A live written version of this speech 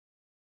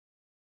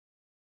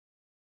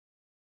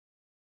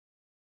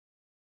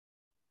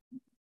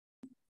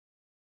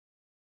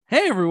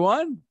Hey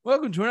everyone,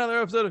 welcome to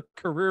another episode of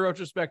Career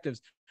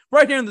Retrospectives,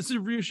 right here in the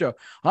Super Review Show.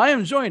 I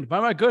am joined by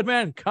my good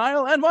man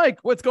Kyle and Mike.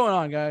 What's going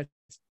on, guys?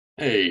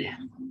 Hey,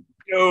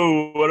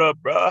 Yo, what up,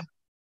 bruh?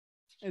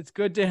 It's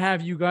good to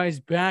have you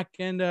guys back.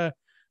 And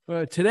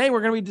today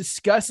we're going to be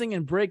discussing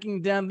and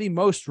breaking down the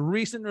most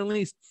recent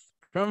release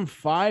from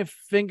Five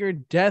Finger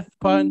Death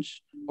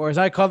Punch, or as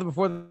I called it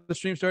before the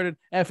stream started,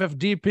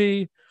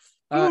 FFDP,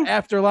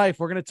 Afterlife.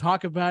 We're going to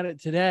talk about it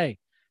today.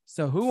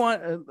 So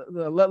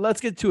let's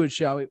get to it,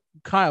 shall we?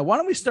 Kyle, why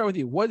don't we start with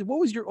you? What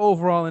was your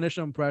overall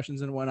initial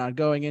impressions and whatnot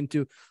going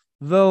into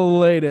the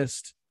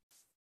latest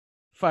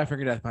Five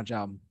Finger Death Punch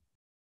album?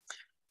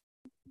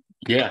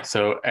 yeah.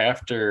 So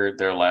after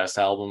their last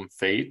album,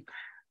 Fate,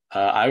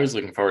 I was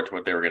looking forward to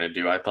what they were going to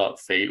do. I thought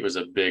Fate was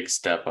a big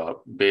step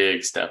up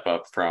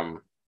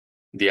from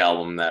the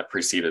album that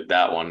preceded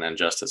that one, and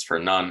Justice for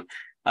None.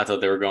 I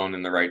thought they were going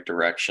in the right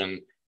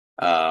direction.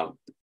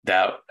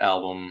 That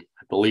album,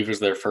 I believe, was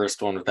their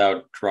first one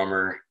without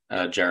drummer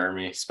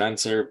Jeremy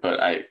Spencer, but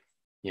I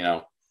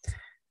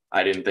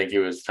didn't think it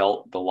was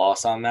felt the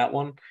loss on that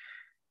one.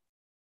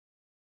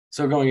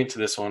 So going into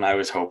this one, I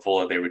was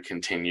hopeful that they would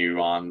continue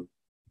on,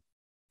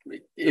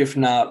 if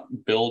not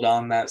build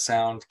on that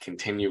sound,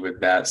 continue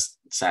with that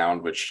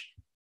sound, which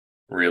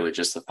really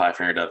just the Five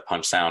Finger Death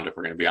Punch sound, if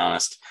we're going to be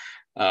honest.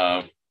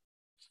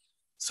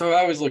 So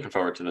I was looking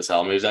forward to this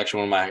album. It was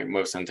actually one of my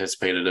most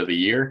anticipated of the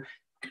year,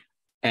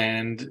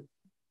 and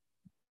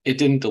it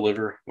didn't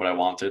deliver what I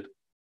wanted,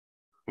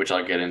 which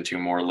I'll get into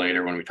more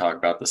later when we talk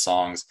about the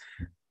songs.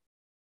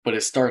 But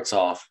it starts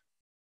off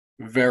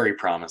very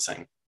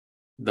promising.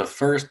 The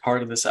first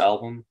part of this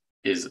album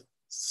is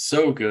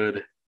so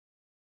good,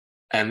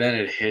 and then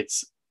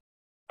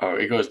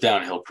it goes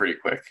downhill pretty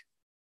quick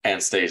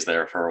and stays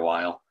there for a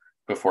while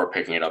before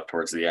picking it up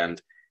towards the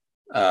end.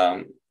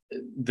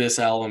 This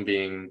album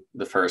being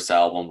the first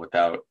album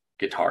without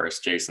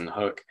guitarist Jason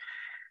Hook,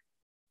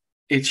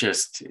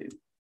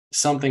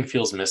 something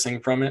feels missing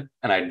from it,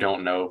 and I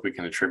don't know if we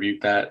can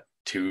attribute that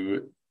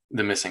to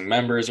the missing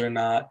members or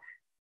not.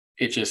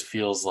 It just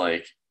feels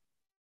like,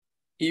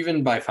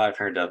 even by Five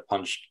Finger Death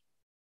Punch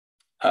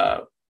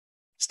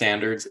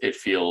standards, it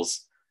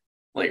feels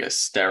like a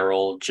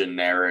sterile,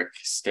 generic,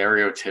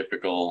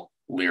 stereotypical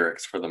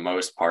lyrics for the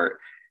most part.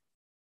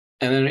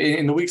 And then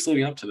in the weeks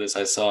leading up to this,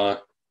 I saw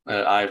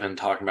Ivan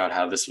talking about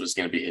how this was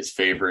going to be his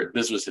favorite.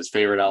 This was his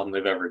favorite album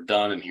they've ever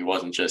done, and he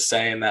wasn't just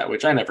saying that,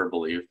 which I never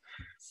believe.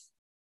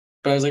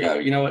 But I was like, oh,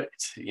 you know what?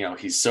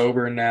 He's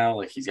sober now.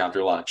 Like, he's gone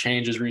through a lot of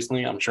changes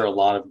recently. I'm sure a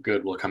lot of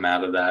good will come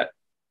out of that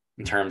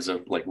in terms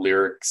of like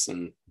lyrics,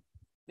 and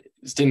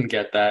just didn't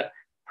get that.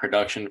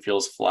 Production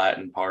feels flat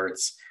in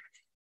parts.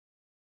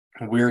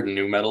 Weird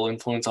nu metal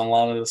influence on a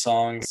lot of the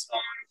songs.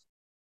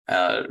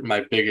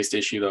 My biggest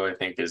issue, though, I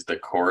think, is the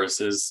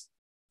choruses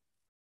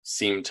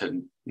seem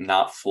to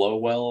not flow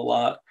well a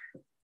lot.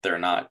 They're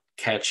not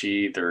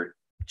catchy. They're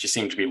just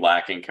seem to be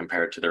lacking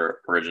compared to their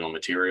original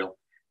material.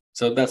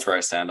 So that's where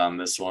I stand on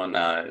this one.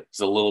 It's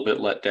a little bit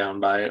let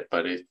down by it,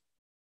 but it's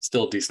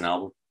still a decent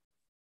album.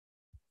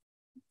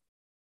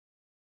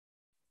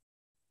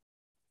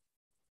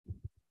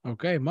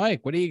 Okay,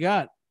 Mike, what do you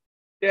got?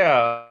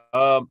 Yeah,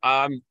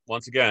 I'm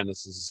once again.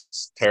 This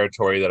is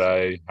territory that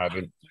I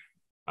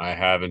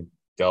haven't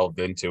delved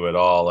into at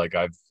all. Like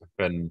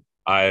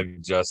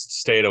I've just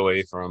stayed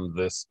away from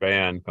this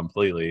band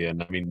completely.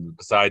 And I mean,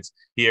 besides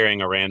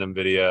hearing a random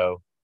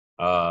video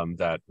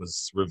that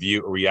was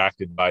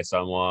reacted by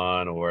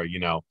someone, or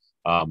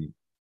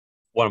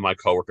one of my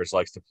coworkers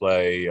likes to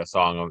play a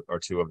song or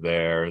two of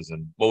theirs,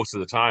 and most of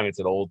the time it's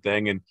an old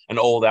thing and an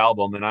old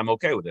album, and I'm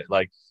okay with it.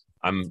 Like,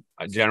 I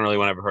generally,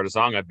 when I've heard a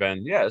song, I've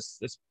been, yes,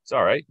 it's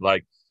all right.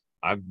 Like,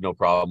 I've no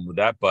problem with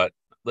that. But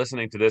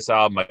listening to this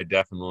album, I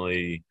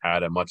definitely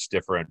had a much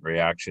different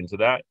reaction to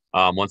that.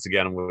 Once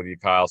again, I'm with you,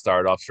 Kyle.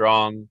 Started off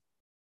strong,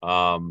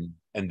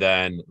 and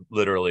then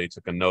literally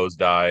took a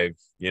nosedive.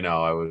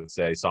 I would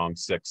say song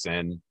 6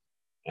 in,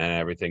 and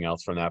everything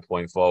else from that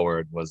point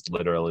forward was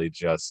literally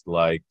just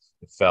like,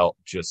 it felt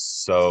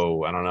just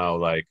so, I don't know,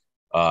 like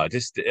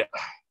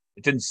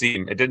it didn't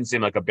seem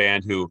like a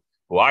band who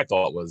I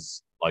thought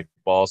was like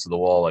balls to the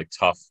wall, like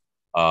tough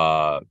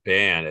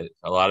band.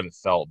 A lot of it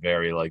felt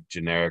very like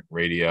generic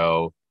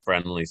radio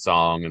friendly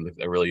song, and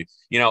it really,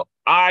 I'm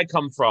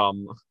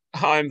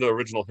the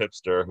original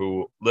hipster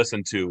who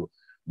listened to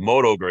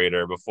Moto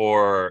Grader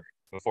before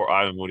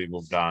Ivan Moody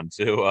moved on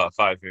to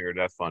Five Finger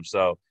Death Punch.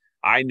 So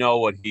I know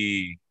what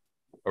he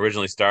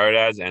originally started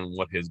as and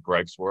what his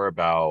gripes were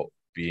about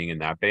being in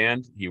that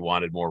band. He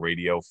wanted more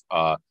radio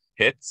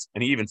hits,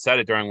 and he even said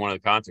it during one of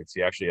the concerts.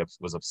 He actually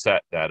was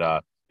upset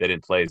that they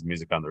didn't play his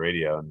music on the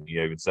radio, and he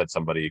even said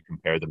somebody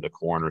compared them to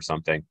Korn or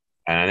something.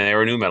 And they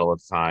were nu metal at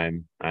the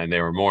time, and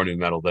they were more nu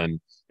metal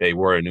than they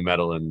were nu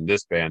metal in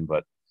this band.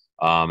 But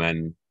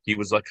and he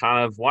was like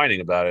kind of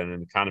whining about it,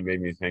 and it kind of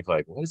made me think,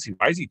 like, why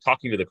is he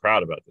talking to the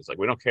crowd about this? Like,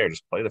 we don't care,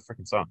 just play the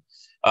freaking song.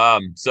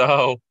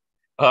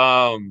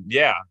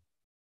 Yeah,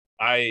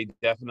 I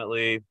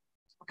definitely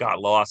got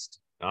lost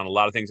on a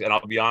lot of things. And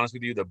I'll be honest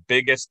with you, the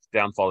biggest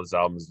downfall of this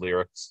album is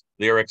lyrics.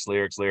 Lyrics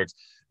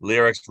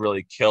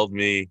really killed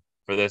me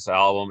for this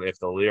album. If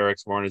the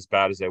lyrics weren't as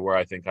bad as they were,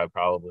 I think I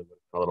probably would have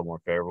been a little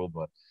more favorable.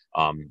 But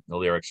the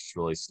lyrics just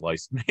really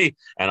sliced me.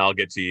 And I'll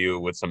get to you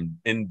with some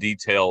in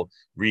detail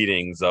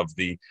readings of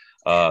the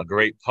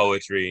great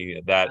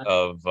poetry that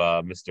of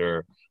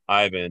Mr.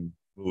 Ivan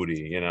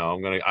Moody. You know,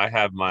 I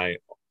have my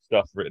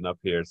stuff written up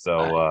here,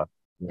 so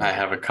I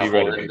have a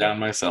couple written down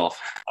myself.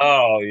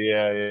 Oh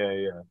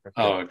yeah.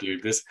 Oh,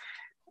 dude,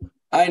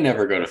 I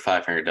never go to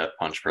Five Finger Death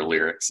Punch for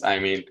lyrics. I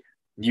mean,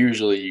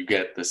 usually you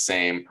get the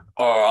same,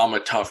 oh, I'm a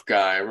tough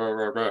guy. Rah,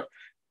 rah,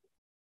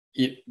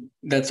 rah.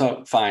 That's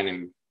all fine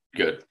and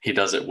good. He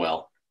does it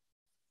well.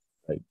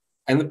 Right.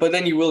 But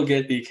then you will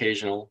get the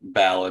occasional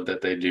ballad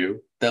that they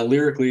do that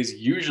lyrically is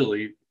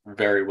usually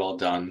very well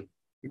done.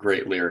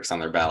 Great lyrics on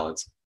their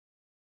ballads.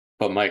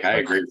 But Mike, I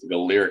agree with you. The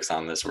lyrics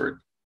on this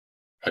were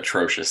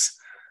atrocious.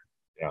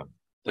 Yeah.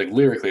 Like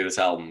lyrically, this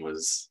album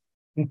was,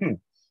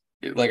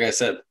 like I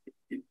said,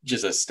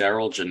 just a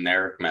sterile,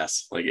 generic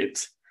mess. Like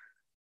it's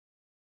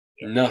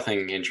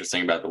nothing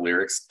interesting about the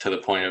lyrics to the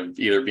point of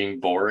either being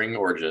boring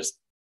or just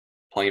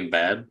plain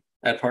bad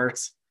at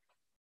parts.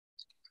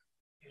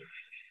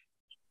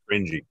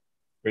 Cringy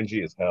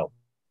as hell.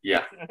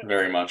 Yeah,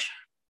 very much.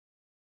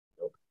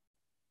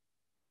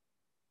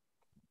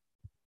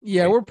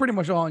 Yeah, we're pretty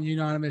much all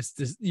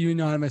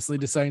unanimously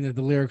deciding that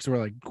the lyrics were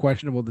like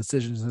questionable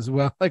decisions as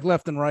well, like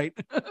left and right.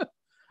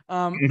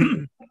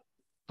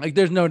 Like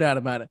there's no doubt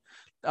about it.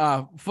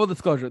 Full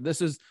disclosure,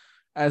 this is,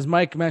 as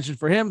Mike mentioned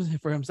for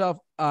himself,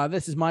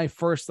 this is my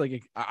first,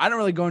 like, I don't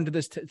really go into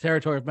this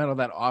territory of metal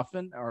that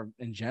often, or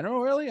in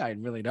general, really. I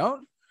really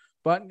don't.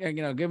 But,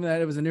 given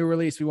that it was a new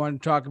release, we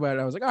wanted to talk about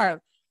it. I was like, all right,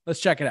 let's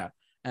check it out.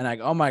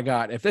 And oh my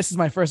God, if this is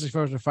my first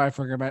exposure to Five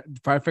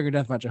Finger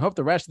Death Punch, I hope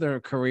the rest of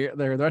their career,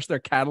 the rest of their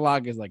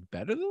catalog is like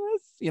better than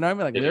this. You know what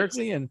I mean? Like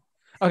lyrically and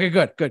okay,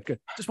 good.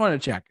 Just wanted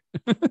to check.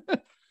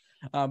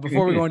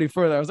 Before we go any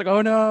further, I was like,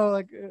 oh no,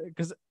 like,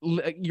 because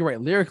you're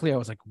right. Lyrically, I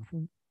was like,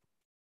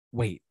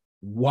 wait,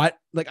 what?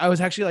 Like, I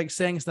was actually like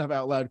saying stuff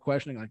out loud,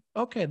 questioning, like,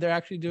 okay, they're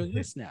actually doing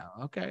this now.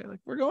 Okay, like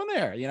we're going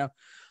there,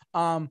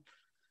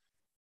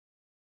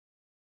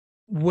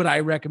 Would I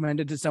recommend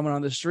it to someone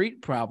on the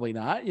street? Probably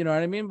not. You know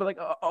what I mean? But like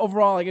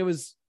overall, like it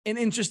was an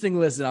interesting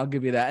listen. I'll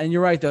give you that. And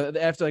you're right though.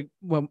 After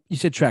you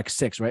said track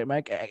 6, right,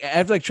 Mike?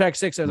 After like track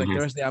 6, I was like,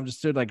 the rest of the album just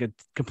stood like a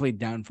complete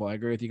downfall. I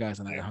agree with you guys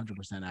on that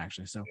 100%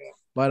 actually. So,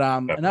 but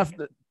enough.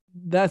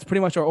 That's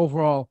pretty much our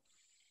overall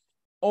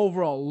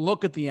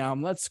look at the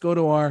album. Let's go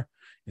to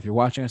if you're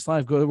watching us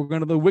live, we're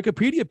going to the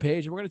Wikipedia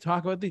page and we're going to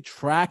talk about the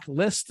track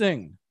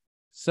listing.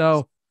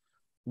 So,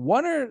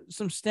 what are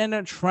some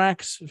standout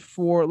tracks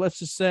for, let's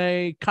just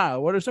say,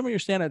 Kyle, what are some of your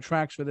standout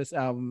tracks for this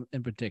album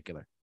in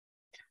particular?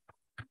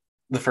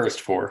 The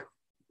first 4.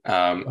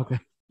 Okay.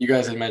 You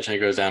guys had mentioned it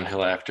goes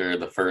downhill after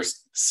the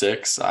first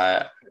 6.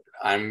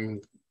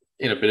 I'm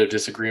in a bit of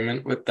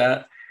disagreement with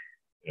that.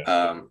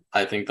 Yeah.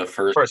 I think the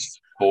first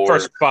 4.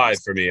 First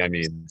 5 for me, I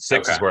mean,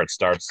 6 is where it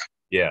starts.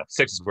 Yeah,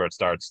 6 is where it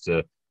starts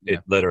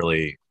it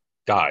literally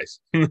dies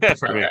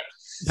for me.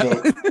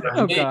 So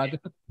God.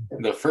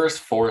 The first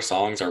 4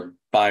 songs are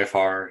by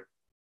far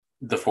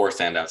the 4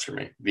 standouts for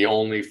me. The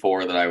only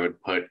 4 that I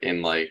would put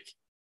in, like,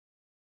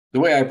 the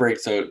way I break,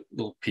 so a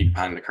little peek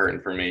behind the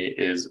curtain for me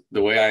is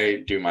the way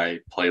I do my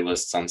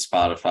playlists on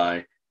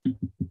Spotify.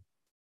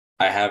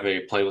 I have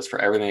a playlist for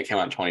everything that came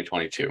out in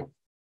 2022.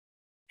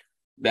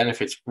 Then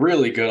if it's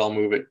really good, I'll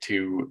move it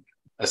to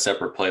a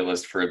separate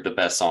playlist for the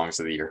best songs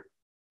of the year.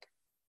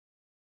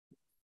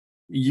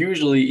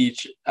 Usually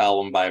each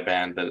album by a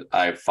band that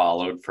I've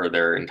followed for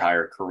their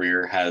entire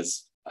career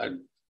has a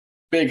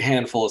big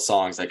handful of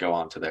songs that go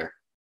onto there.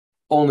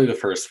 Only the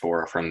first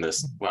 4 from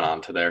this went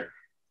on to there.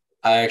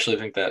 I actually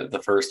think that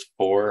the first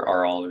 4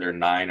 are all either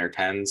 9 or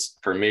 10s.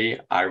 For me,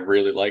 I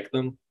really like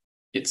them.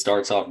 It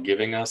starts off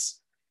giving us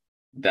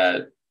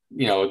that,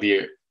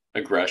 the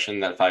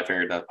aggression that Five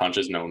Finger Death Punch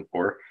is known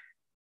for,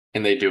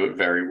 and they do it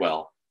very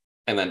well.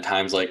 And then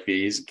times like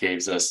these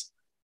give us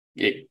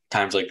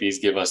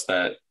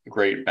that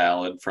great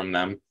ballad from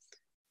them.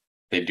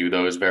 They do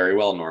those very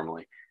well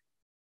normally.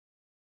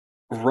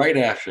 Right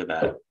after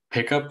that,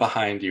 Pick Up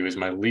Behind You is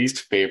my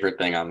least favorite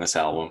thing on this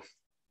album.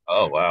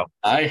 Oh, wow.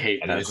 I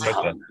hate that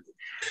song.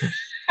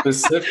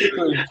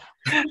 Specifically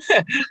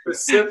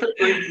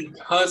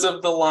because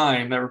of the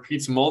line that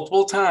repeats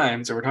multiple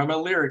times, and we're talking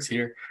about lyrics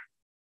here.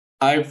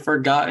 I've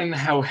forgotten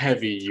how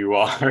heavy you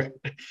are.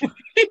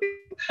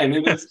 And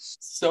it is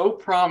so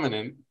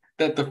prominent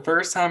that the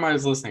first time I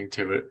was listening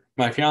to it,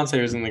 my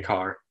fiance was in the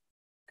car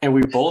and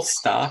we both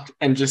stopped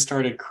and just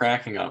started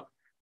cracking up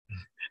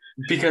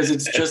because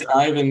it's just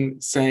Ivan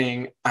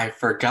saying, I've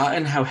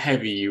forgotten how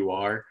heavy you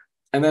are,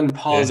 and then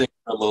pausing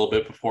a little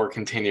bit before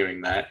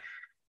continuing that.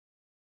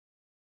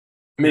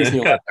 Makes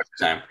me laugh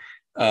every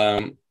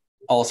time.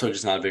 Also,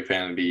 just not a big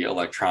fan of the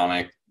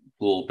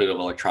little bit of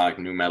electronic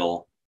nu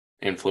metal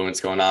influence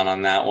going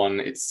on that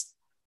one.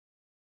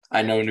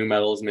 I know nu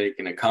metal is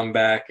making a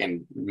comeback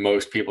and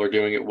most people are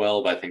doing it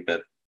well, but I think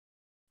that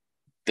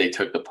they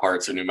took the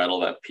parts of new metal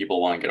that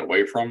people want to get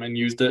away from and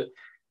used it.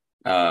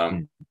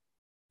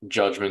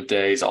 Judgment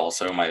Day is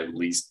also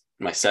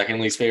my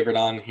second least favorite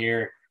on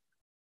here.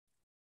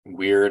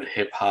 Weird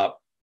hip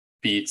hop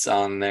beats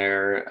on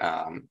there.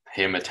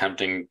 Him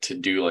attempting to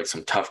do like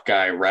some tough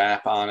guy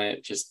rap on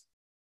it, just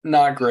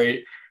not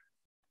great.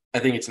 I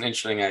think it's an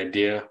interesting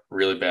idea,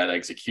 really bad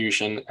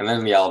execution, and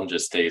then the album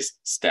just stays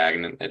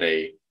stagnant at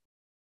a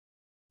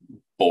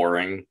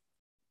boring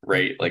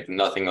rate, like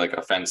nothing like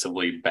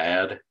offensively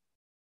bad,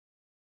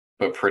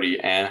 but pretty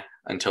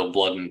until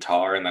Blood and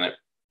Tar, and then it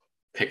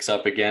picks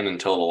up again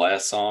until the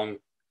last song.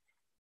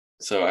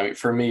 So I mean,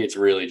 for me, it's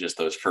really just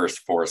those first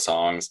 4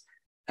 songs.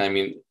 I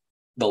mean,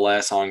 the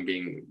last song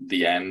being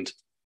The End.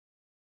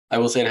 I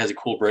will say it has a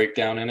cool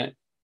breakdown in it,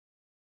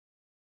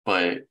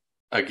 but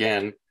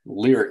again,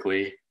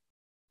 lyrically,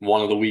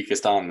 one of the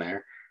weakest on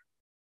there.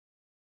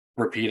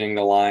 Repeating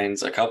the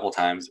lines a couple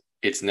times,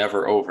 it's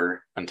never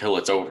over until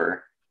it's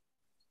over.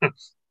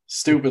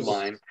 Stupid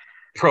line.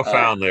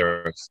 Profound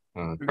lyrics.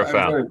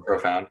 Profound. Very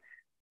profound.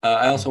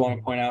 I also want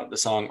to point out the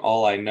song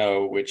All I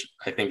Know, which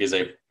I think is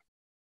a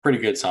pretty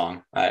good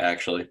song,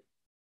 actually.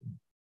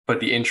 But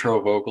the intro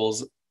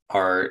vocals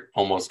are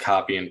almost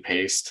copy and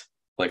paste.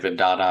 Like the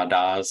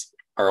da-da-das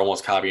are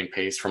almost copy and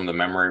paste from The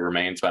Memory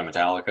Remains by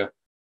Metallica.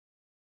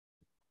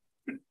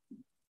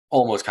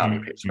 Almost copy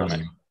and paste from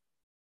it.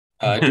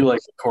 I do like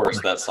the chorus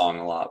of that song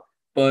a lot,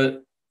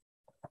 but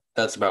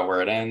that's about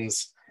where it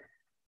ends.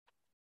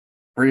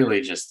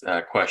 Really just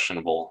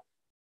questionable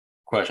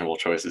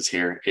choices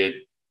here.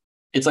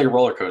 It's like a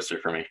roller coaster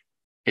for me.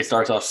 It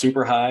starts off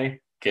super high,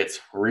 gets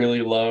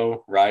really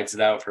low, rides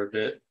it out for a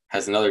bit,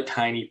 has another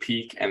tiny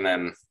peak, and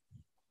then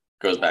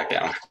goes back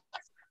down.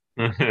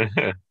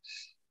 Yeah.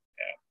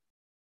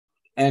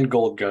 And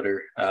Gold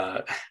Gutter.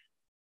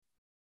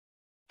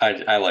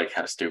 I like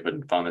how stupid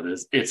and fun it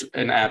is. It's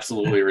an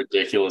absolutely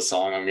ridiculous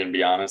song, I'm going to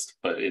be honest,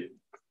 but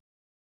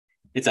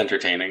it's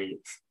entertaining.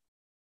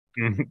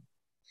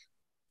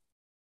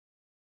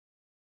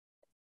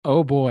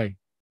 Oh boy.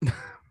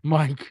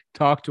 Mike,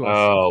 talk to us.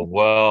 Oh,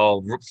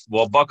 well,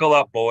 buckle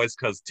up, boys,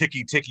 because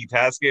ticky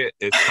tasket.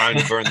 It's time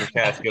to burn the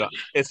casket.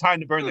 It's time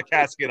to burn the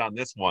casket on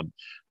this one.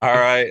 All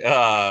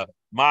right.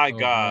 My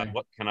God, boy.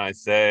 what can I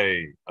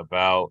say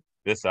about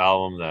this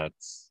album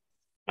that's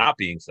not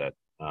being said?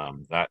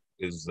 That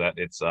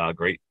it's a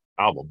great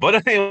album.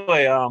 But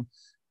anyway,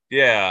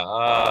 yeah,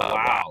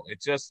 wow. It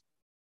just,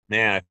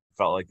 man, I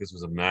felt like this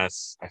was a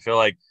mess. I feel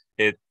like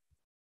it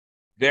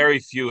very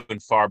few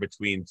and far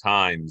between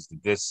times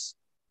that this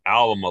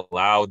album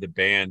allowed the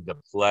band to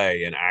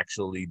play and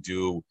actually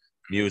do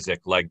music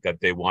like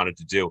that they wanted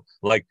to do.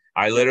 Like,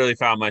 I literally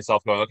found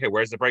myself going, okay,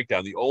 where's the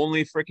breakdown? The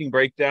only freaking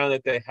breakdown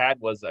that they had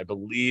was, I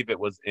believe it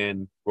was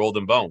in Rolled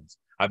in Bones.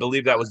 I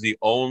believe that was the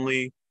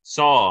only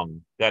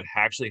song that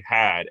actually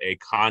had a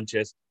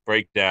conscious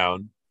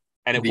breakdown,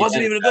 and it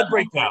wasn't even a good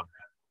breakdown.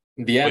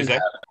 The End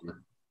had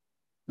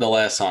the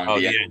last song.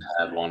 The End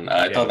had one.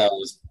 I thought that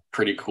was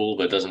pretty cool,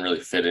 but it doesn't really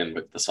fit in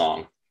with the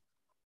song.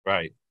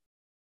 Right.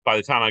 By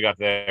the time I got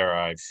there,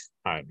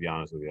 I'd be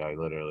honest with you,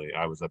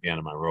 I was at the end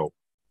of my rope.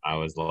 I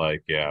was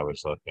like, I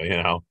was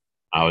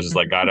just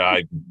like, God,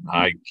 I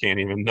can't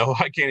even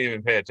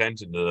pay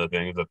attention to the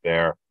things that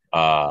they're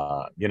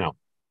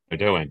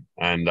doing.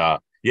 And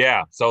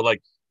so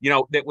like,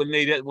 that when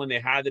they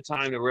had the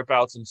time to rip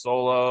out some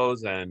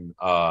solos and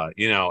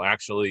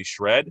actually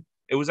shred,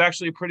 it was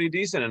actually pretty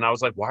decent. And I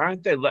was like, why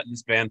aren't they letting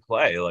this band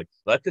play? Like,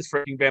 let this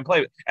freaking band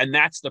play. And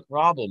that's the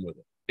problem with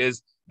it,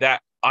 is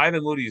that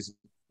Ivan Moody's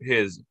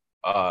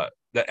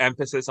the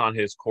emphasis on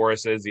his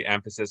choruses, the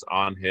emphasis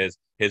on his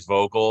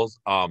vocals,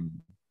 and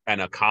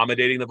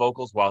accommodating the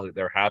vocals while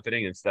they're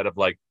happening, instead of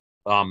like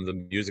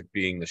the music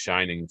being the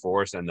shining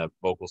force and the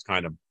vocals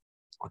kind of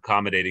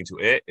accommodating to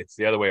it. It's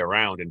the other way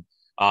around. And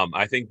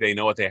I think they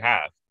know what they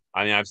have.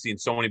 I mean, I've seen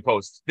so many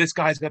posts. This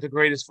guy's got the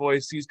greatest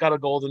voice. He's got a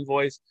golden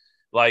voice.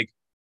 Like,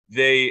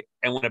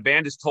 and when a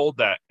band is told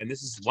that, and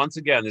this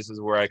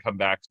is where I come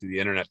back to the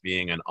internet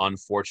being an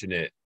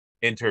unfortunate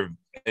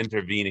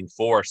intervening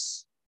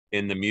force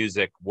in the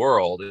music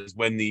world, is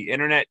when the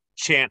internet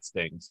chants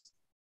things,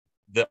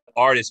 the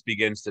artist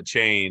begins to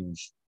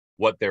change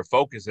what their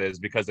focus is,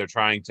 because they're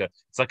trying to,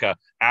 it's like a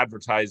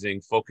advertising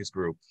focus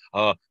group.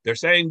 They're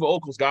saying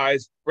vocals,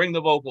 guys, bring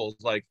the vocals,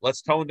 like,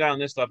 let's tone down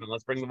this stuff and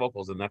let's bring the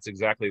vocals. And that's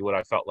exactly what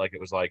I felt like.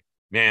 It was like,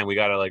 man, we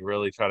got to like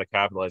really try to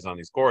capitalize on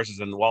these choruses.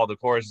 And while the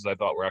choruses I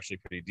thought were actually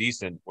pretty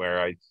decent,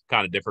 where I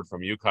kind of differed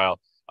from you, Kyle,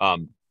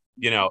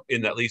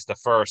 in at least the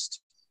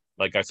first,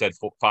 like I said,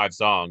 5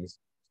 songs,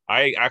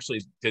 I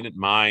actually didn't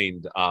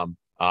mind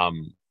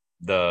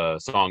the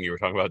song you were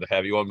talking about, the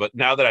heavy one. But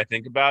now that I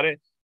think about it,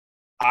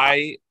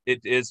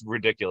 it is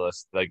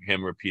ridiculous, like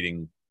him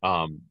repeating,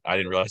 I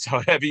didn't realize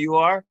how heavy you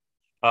are.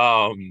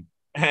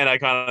 And I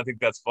kind of think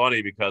that's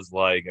funny, because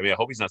like, I mean, I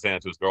hope he's not saying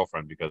that to his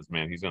girlfriend, because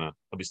man, he'll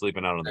be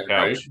sleeping out on the couch.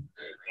 Right.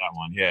 That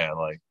one. Yeah.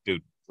 Like,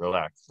 dude,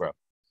 relax, bro.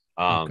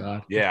 Oh,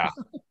 God. Yeah.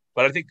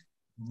 But I think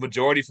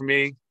majority for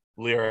me,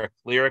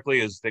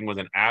 lyrically, his thing was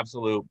an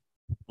absolute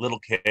little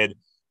kid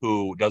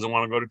who doesn't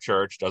want to go to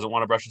church, doesn't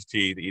want to brush his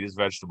teeth, eat his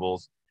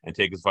vegetables, and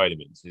take his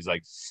vitamins. He's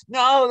like,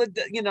 no,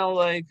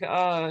 like,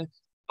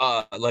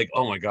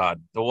 oh my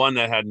God, the one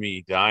that had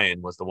me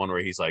dying was the one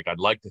where he's like, I'd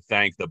like to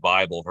thank the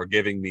Bible for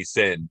giving me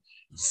sin.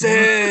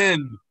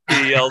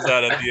 He yells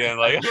out at the end,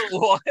 like,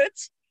 what?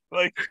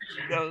 Like,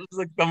 that was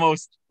like the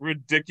most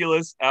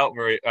ridiculous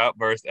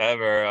outburst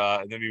ever.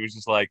 And then he was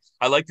just like,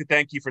 I'd like to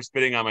thank you for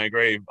spitting on my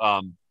grave.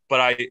 But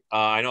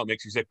I know it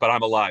makes you sick, but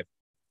I'm alive.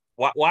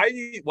 Why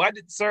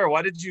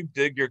did you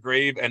dig your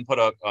grave and put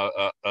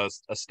a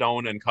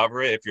stone and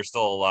cover it if you're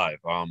still alive?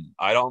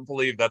 I don't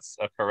believe that's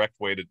a correct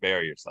way to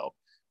bury yourself.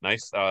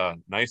 Nice,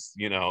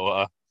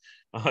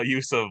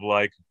 use of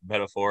like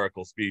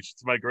metaphorical speech.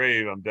 It's my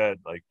grave, I'm dead.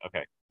 Like,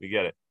 okay, we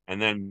get it.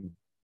 And then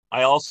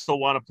I also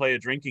want to play a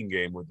drinking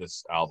game with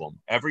this album.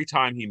 Every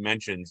time he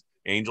mentions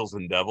angels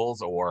and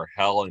devils or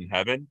hell and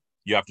heaven,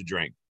 you have to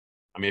drink.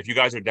 I mean, if you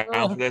guys are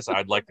down for this,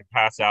 I'd like to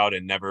pass out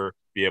and never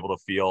be able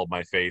to feel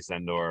my face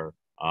and or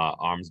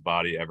arms,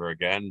 body ever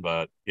again.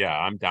 But yeah,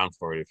 I'm down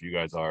for it if you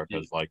guys are,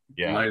 because like,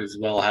 yeah, might as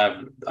well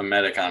have a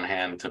medic on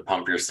hand to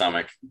pump your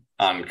stomach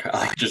on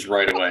like, just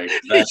right away.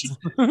 That's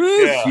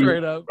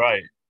straight up.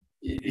 Right.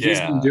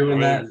 He's been doing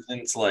that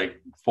since like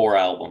 4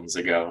 albums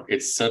ago.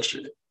 It's such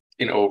an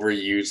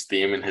overused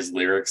theme in his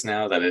lyrics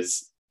now that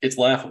it's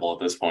laughable at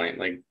this point.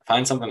 Like,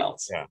 find something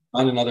else. Yeah.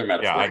 Find another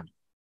metaphor. Yeah,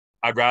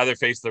 I'd rather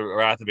face the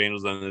wrath of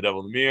angels than the devil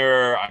in the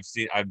mirror.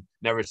 I've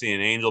never seen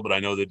an angel, but I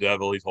know the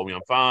devil. He told me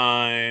I'm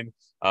fine.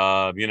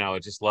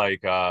 It's just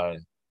like, I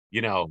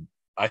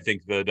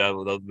think the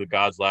devil, the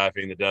God's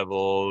laughing, the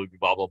devil,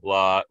 blah, blah,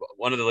 blah.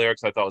 One of the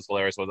lyrics I thought was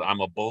hilarious was,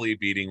 I'm a bully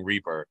beating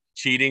reaper,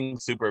 cheating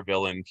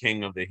supervillain,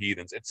 king of the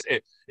heathens.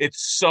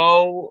 It's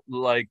so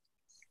like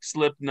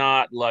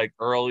Slipknot, like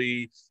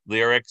early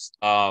lyrics,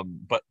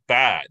 but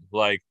bad.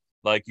 Like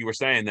you were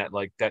saying that,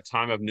 like that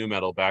time of nu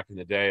metal back in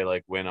the day,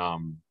 like when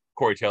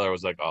Corey Taylor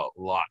was like a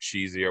lot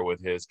cheesier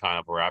with his kind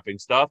of rapping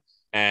stuff,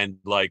 and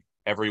like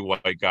every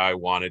white guy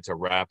wanted to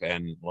rap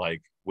and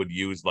like would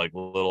use like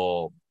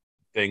little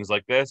things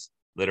like this.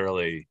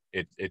 Literally,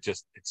 it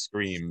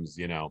screams,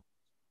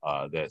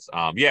 this.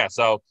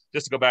 So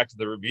just to go back to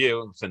the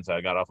review, since I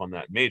got off on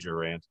that major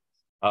rant,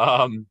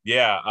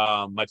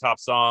 my top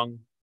song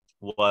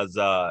was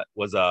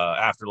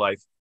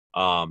Afterlife,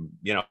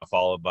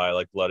 followed by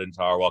like Blood and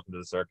Tar, Welcome to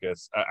the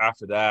Circus.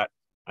 After that,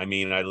 I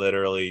mean, I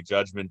literally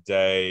Judgment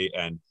Day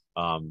and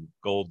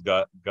Gold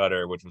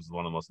Gutter, which was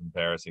one of the most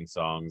embarrassing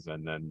songs,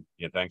 and then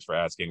Thanks for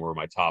Asking were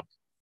my top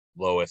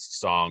lowest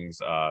songs,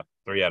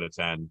 3 out of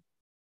 10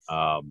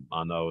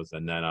 on those.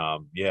 And then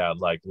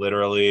like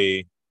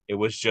literally it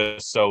was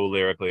just so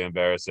lyrically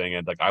embarrassing,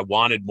 and like I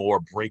wanted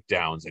more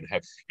breakdowns. And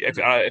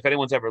if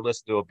anyone's ever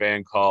listened to a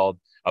band called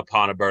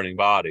Upon a Burning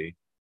Body,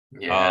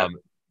 I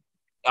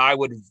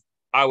would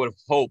have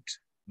hoped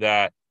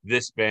that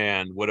this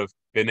band would have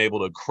been able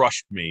to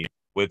crush me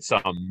with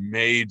some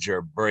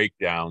major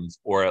breakdowns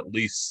or at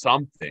least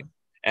something.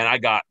 And I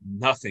got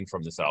nothing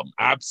from this album,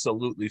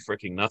 absolutely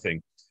freaking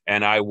nothing.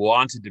 And I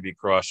wanted to be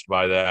crushed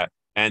by that.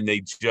 And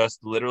they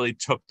just literally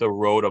took the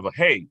road of,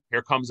 hey,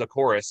 here comes a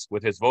chorus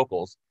with his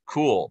vocals.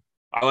 Cool.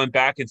 I went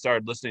back and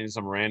started listening to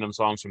some random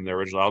songs from their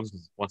original albums,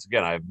 because once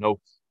again, I have no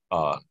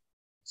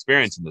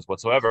experience in this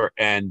whatsoever.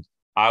 And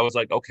I was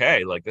like,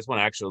 okay, like this one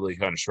actually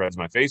kind of shreds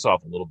my face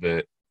off a little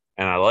bit.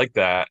 And I like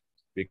that,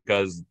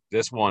 because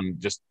this one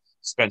just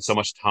spent so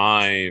much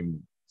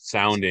time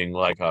sounding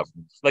like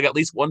at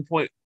least one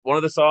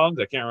of the songs,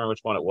 I can't remember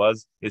which one it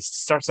was, it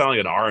starts sounding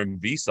like an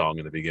R&B song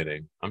in the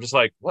beginning. I'm just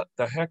like, what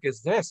the heck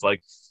is this?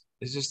 Like,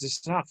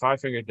 it's not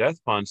Five Finger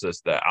Death Punch.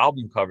 This the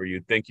album cover,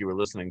 you'd think you were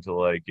listening to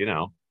like,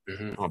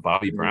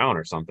 Bobby Brown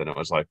or something. It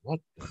was like, what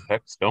the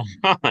heck's going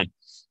on?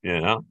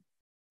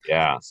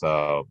 Yeah,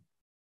 so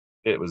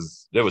it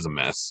was a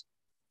mess.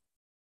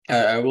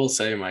 I will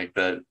say, Mike,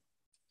 that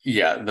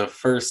the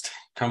first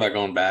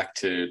going back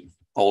to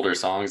older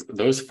songs,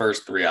 those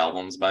first 3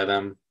 albums by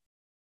them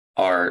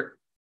are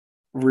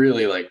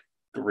really like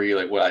 3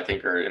 like what I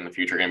think are in the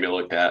future going to be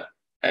looked at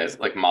as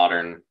like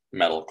modern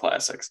metal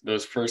classics.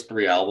 Those first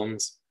 3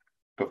 albums,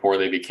 before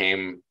they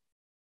became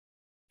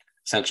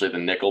essentially the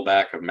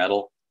Nickelback of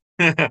metal,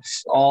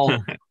 all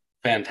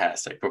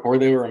fantastic. Before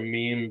they were a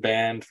meme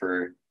band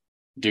for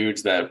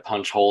dudes that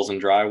punch holes in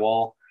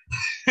drywall,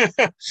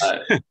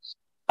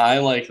 I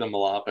like them a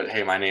lot. But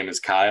hey, my name is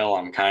Kyle.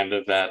 I'm kind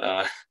of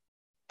that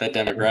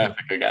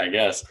demographic, I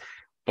guess.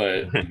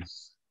 But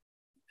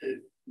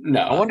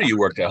no, I wonder you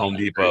worked at Home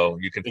Depot.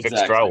 You can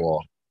fix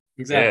drywall.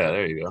 Exactly. Yeah,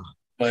 there you go.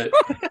 But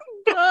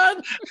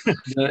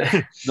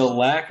the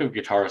lack of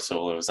guitar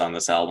solos on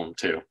this album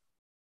too,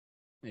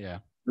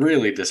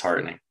 really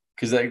disheartening,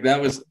 because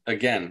that was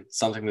again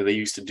something that they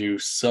used to do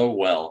so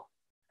well,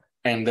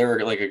 and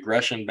their like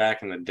aggression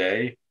back in the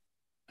day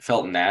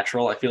felt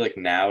natural. I feel like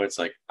now it's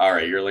like, all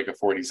right, you're like a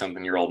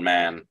 40-something-year-old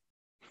man,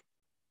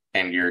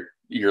 and your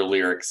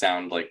lyrics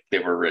sound like they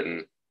were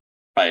written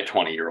by a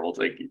 20-year-old.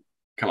 Like,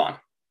 come on.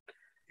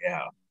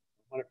 Yeah,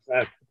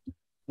 100%.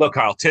 Look,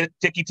 Kyle, ticky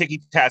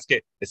tasket.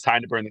 It's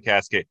time to burn the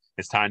casket.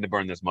 It's time to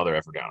burn this mother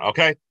effer down.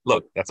 Okay,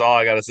 look, that's all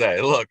I gotta say.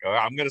 Look,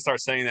 I'm gonna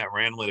start saying that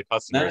randomly to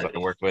customers I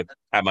work with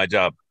at my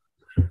job.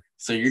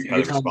 So you're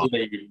telling me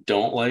that you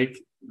don't like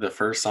the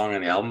first song on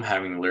the album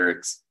having the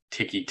lyrics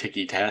 "ticky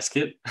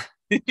tasket"?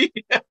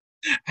 Yeah,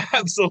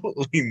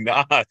 absolutely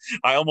not.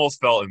 I almost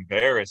felt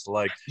embarrassed.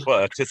 Like,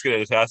 what, a tisket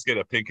and a tasket,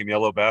 a pink and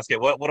yellow basket?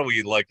 What are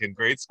we, like, in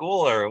grade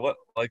school or what?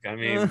 Like, I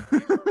mean,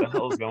 what the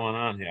hell's going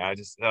on here?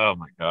 Oh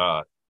my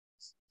God.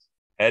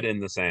 Head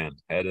in the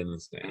sand.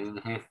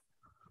 Mm-hmm.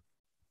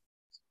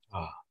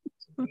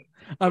 Oh.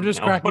 I'm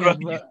just cracking up.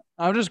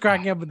 I'm just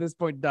cracking up at this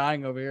point,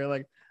 dying over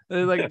here.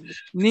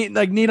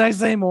 Need I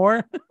say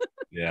more?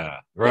 Yeah,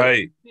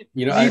 right.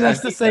 You know, need us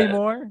to say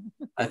more?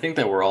 I think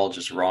that we're all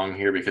just wrong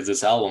here because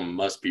this album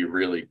must be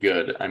really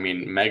good. I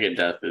mean,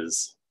 Megadeth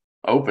is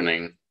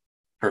opening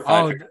for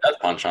Five Finger Death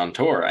Punch on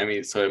tour. I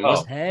mean, so it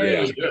must be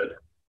really good.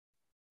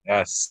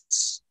 Yes,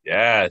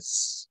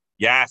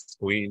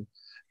 Queen.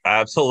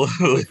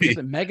 Absolutely.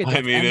 Megadeth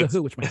and The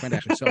Who, which my friend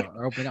actually saw,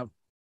 are opening up.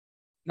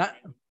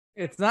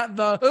 It's not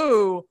The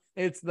Who,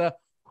 it's The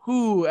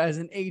Who as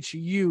in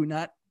HU,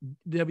 not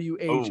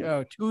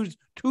WHO.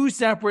 Two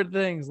separate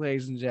things,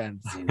 ladies and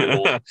gents.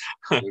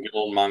 Good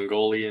old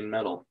Mongolian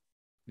metal.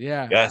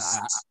 Yeah. Yes.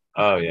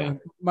 Yeah.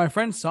 My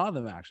friend saw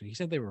them actually. He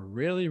said they were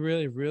really,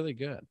 really, really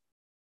good.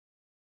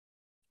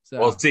 So,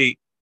 well, see,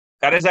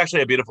 that is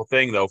actually a beautiful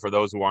thing, though, for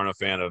those who aren't a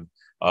fan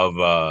of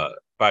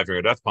Five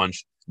Finger Death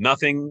Punch.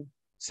 Nothing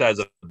says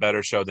a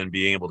better show than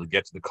being able to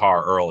get to the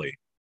car early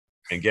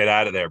and get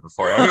out of there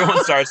before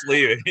everyone starts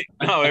leaving.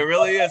 No, it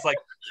really is like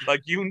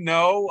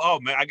oh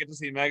man, I get to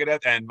see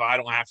Megadeth and I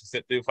don't have to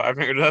sit through Five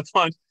Finger Death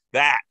Punch.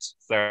 That,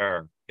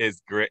 sir,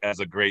 is great as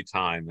a great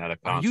time at a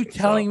concert. Are you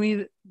telling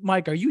me,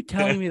 Mike? Are you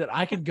telling me that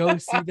I could go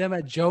see them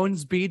at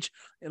Jones Beach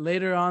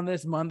later on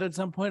this month at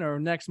some point, or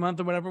next month,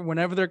 or whatever,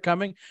 whenever they're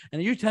coming?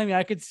 And you're telling me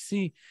I could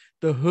see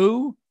the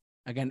Who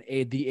again,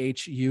 the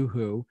HU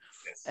Who,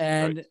 yes,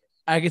 and right.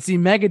 I could see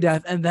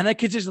Megadeth, and then I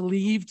could just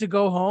leave to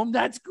go home.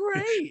 That's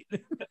great.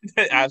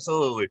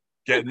 Absolutely.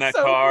 Get in that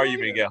car, you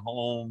may get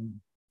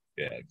home.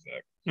 Yeah,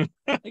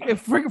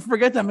 exactly.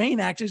 Forget the main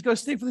act. Just go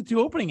stay for the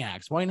two opening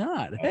acts. Why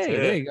not? That's it.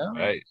 There you go.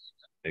 Right.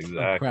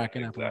 Exactly. I'm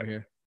cracking up over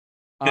here.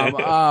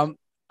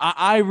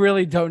 I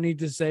really don't need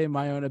to say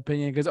my own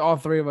opinion because all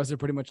three of us are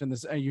pretty much in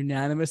this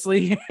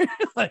unanimously,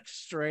 like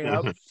straight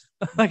up.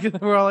 Like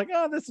we're all like,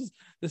 oh,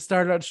 this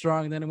started out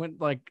strong, then it went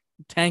like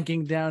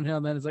tanking downhill,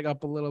 and then it's like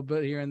up a little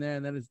bit here and there,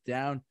 and then it's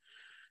down.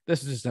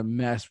 This is just a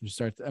mess from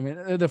start to, I mean,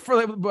 the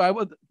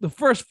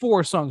first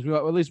four songs,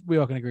 at least we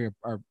all can agree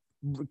are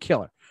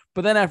killer.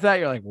 But then after that,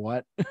 you're like,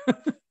 what?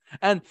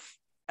 And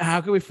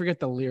how can we forget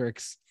the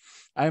lyrics?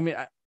 I mean,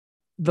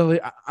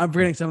 I'm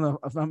forgetting some of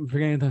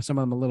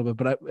them a little bit,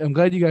 but I'm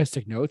glad you guys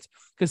took notes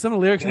because some of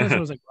the lyrics in this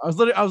was like, I was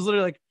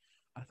literally like,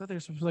 I thought they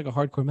were supposed to be like a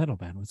hardcore metal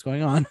band. What's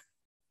going on?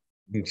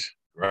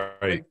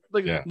 Right.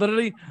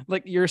 Literally,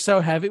 like, you're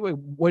so heavy. Wait,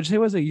 what'd you say?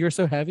 Was it "You're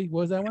So Heavy"?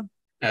 What was that one?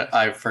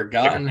 I've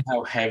forgotten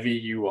how heavy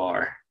you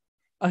are.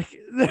 Wasn't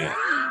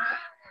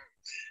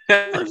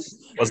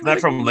that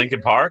from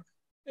Linkin Park?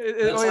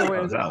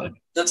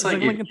 That's like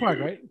Linkin Park,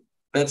 right?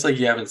 That's like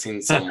you haven't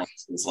seen someone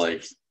since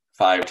like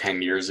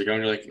 5-10 years ago,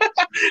 and you're like,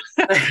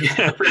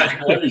 I forgot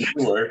how heavy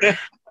you were.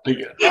 Like,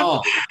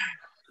 oh.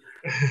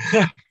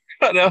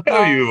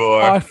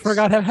 I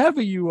forgot how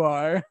heavy you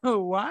are.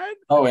 What?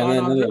 Oh,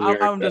 and then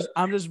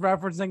I'm just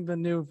referencing the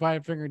new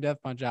Five Finger Death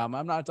Punch album.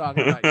 I'm not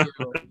talking about you.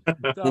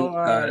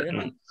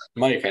 So,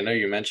 Mike, I know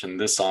you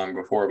mentioned this song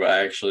before, but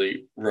I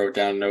actually wrote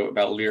down a note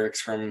about lyrics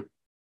from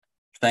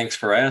Thanks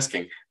for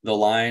Asking. The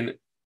line,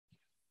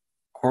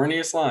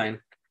 corniest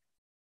line,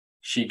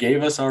 she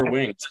gave us our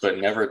wings, but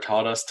never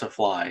taught us to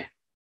fly.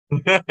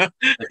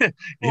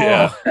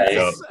 Yeah. Okay.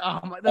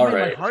 That made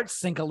my heart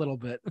sink a little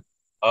bit.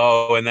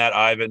 Oh, and that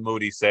Ivan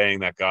Moody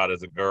saying that God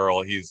is a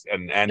girl,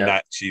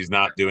 that she's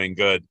not doing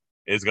good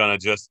is gonna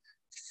just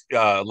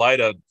light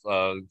a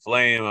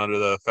flame under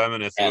the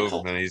feminist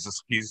movement.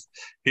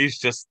 He's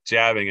just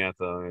jabbing at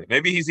them.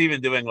 Maybe he's even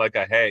doing like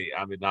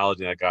I'm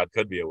acknowledging that God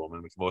could be a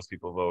woman, which most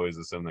people have always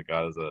assumed that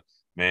God is a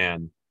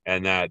man,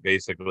 and that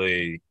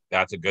basically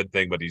that's a good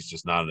thing, but he's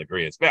just not in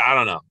agreement. I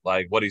don't know,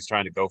 like what he's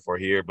trying to go for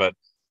here, but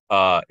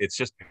it's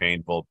just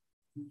painful.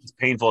 It's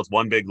painful. It's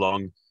one big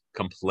long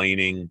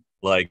complaining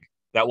like.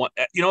 That one,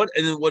 you know what?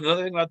 And then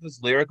another thing about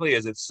this lyrically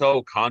is it's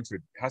so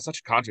has such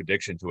a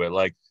contradiction to it.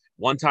 Like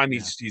one time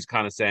he's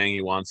kind of saying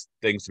he wants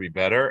things to be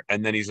better,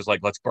 and then he's just like,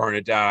 let's burn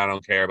it down. I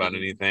don't care about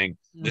anything,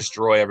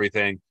 destroy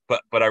everything.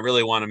 But I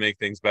really want to make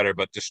things better,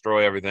 but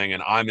destroy everything.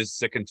 And I'm as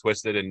sick and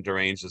twisted and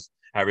deranged as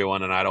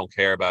everyone, and I don't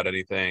care about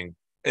anything.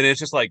 And it's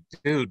just like,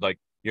 dude, like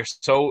you're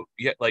so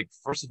like,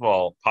 first of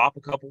all, pop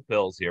a couple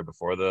pills here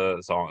before the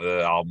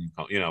album,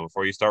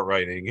 before you start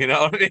writing, you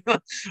know what I mean?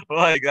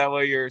 Like that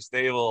way you're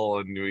stable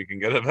and we can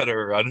get a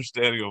better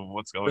understanding of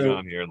what's going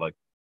on here. Like,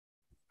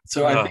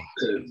 so I think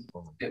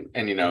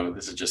and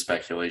this is just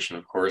speculation,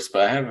 of course,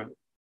 but I have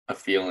a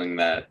feeling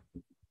that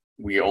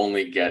we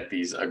only get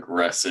these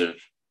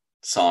aggressive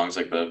songs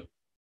like the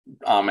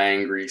I'm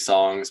angry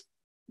songs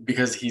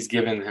because he's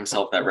given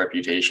himself that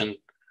reputation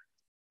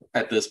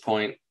at this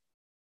point.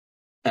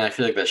 And I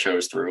feel like that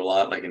shows through a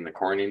lot, like in the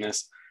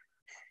corniness.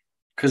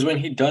 Because when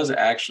he does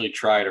actually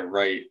try to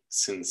write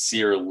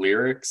sincere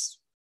lyrics,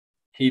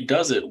 he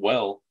does it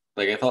well.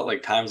 Like I thought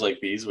like Times Like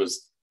These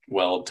was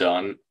well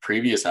done.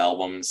 Previous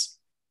albums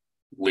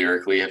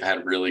lyrically have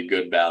had really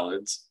good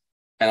ballads.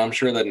 And I'm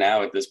sure that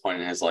now at this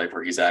point in his life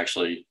where he's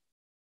actually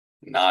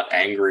not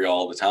angry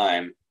all the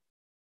time,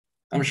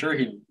 I'm sure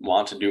he'd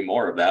want to do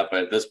more of that.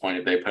 But at this point,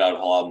 if they put out a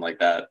whole album like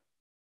that,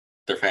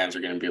 their fans are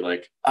going to be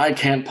like, I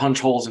can't punch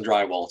holes in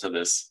drywall to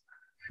this.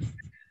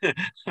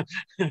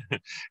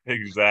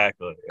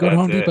 Exactly. Go to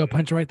Home Depot,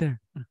 punch right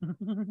there.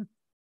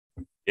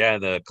 Yeah,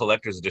 the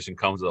collector's edition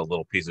comes with a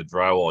little piece of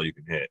drywall you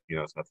can hit. You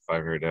know, it's got the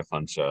 5 Death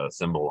Punch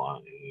symbol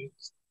on it.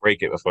 Just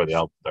break it before the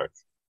album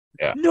starts.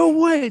 Yeah. No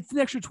way. It's an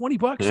extra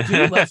 $20,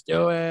 dude. Let's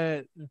do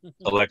it.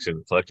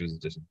 Collector's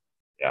edition.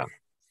 Yeah.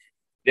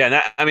 Yeah. And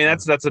that, I mean,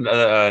 that's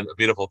a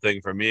beautiful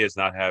thing for me is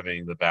not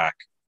having the back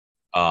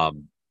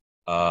albums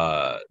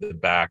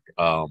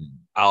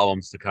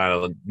to kind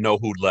of know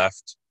who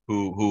left,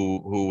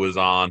 who was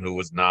on, who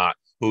was not,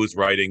 whose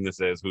writing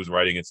this is, whose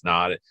writing it's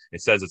not.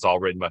 It says it's all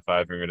written by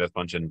Five Finger Death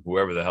Punch and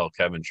whoever the hell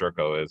Kevin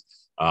Churko is.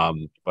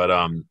 But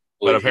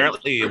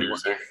apparently,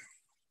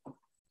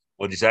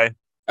 what'd you say?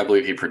 I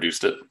believe he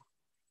produced it.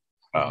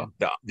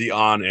 The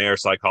on-air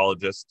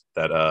psychologist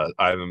that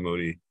Ivan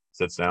Moody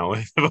sits down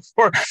with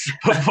before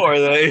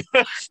they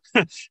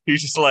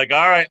he's just like,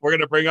 all right, we're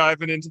gonna bring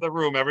Ivan into the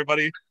room,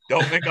 everybody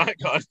don't make eye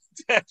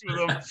contact with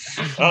him.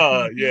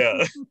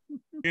 Yeah.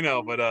 You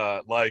know, but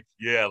but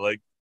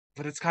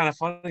it's kind of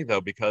funny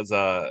though because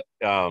at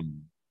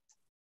one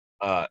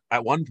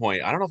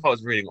point, I don't know if I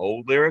was reading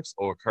old lyrics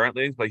or current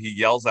lyrics, but he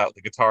yells out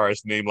the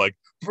guitarist name like,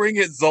 bring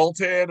it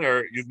Zoltan,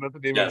 or isn't that the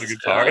name of the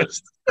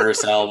guitarist?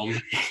 First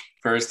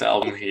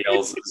album he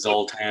yells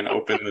Zoltan,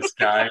 open the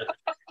sky.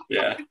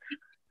 Yeah.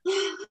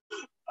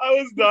 I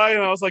was dying.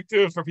 I was like,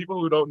 dude, for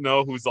people who don't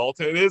know who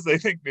Zoltan is, they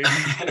think maybe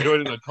he's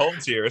joining a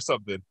cult here or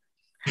something.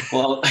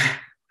 Well,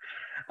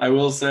 I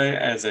will say,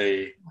 as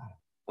a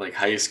like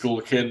high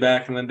school kid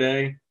back in the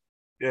day,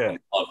 yeah, I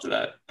loved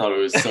that. Thought it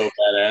was so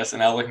badass. And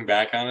now looking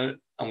back on it,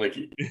 I'm like,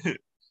 it's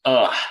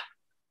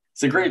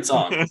a great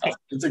song.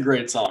 It's a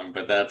great song,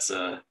 but that's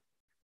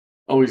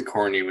always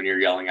corny when you're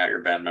yelling out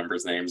your band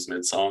members' names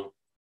mid-song.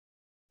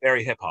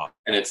 Very hip hop,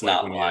 and it's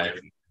like not live.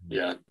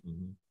 Yeah.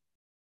 Mm-hmm.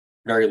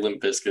 Very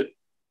Limp Bizkit.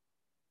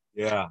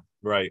 Yeah,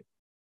 right.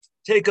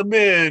 Take them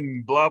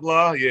in, blah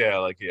blah. Yeah,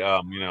 like you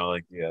know,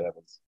 like yeah, that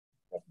was.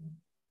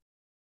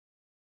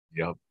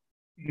 Yep.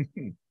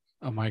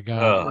 Oh my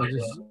god!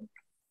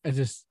 I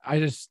just.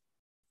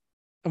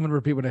 I'm gonna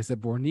repeat what I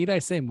said before. Need I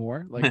say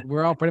more? Like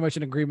we're all pretty much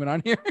in agreement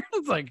on here.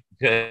 It's like,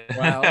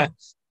 wow.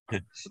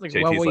 It's like,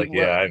 well, like,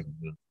 yeah.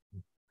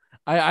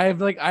 I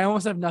have like I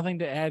almost have nothing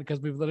to add because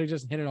we've literally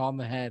just hit it on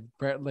the head,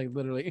 like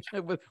literally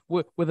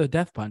with a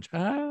death punch.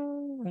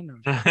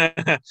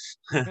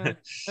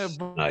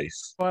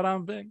 Nice. But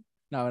I'm big.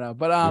 No.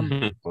 But I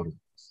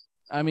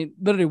mean,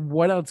 literally,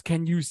 what else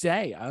can you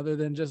say other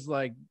than just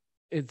like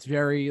it's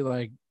very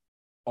like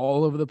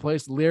all over the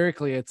place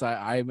lyrically? It's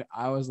I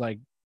was like,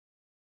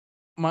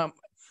 I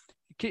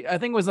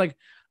think it was like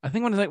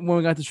when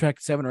we got to track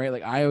 7 or 8,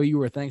 like I owe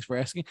you or thanks for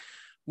asking.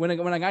 When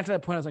I got to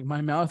that point, I was like,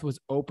 my mouth was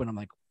open. I'm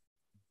like,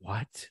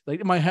 what?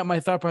 Like my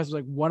thought process was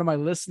like, what am I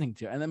listening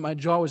to? And then my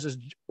jaw was just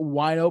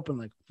wide open,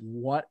 like,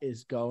 what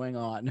is going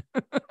on?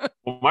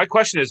 Well, my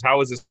question is, how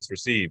was this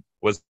received?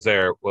 Were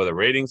the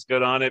ratings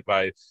good on it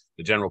by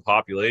the general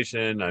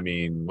population? I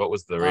mean, what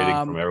was the rating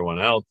from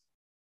everyone else?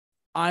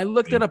 I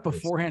looked it up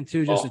beforehand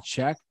too, just to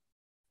check.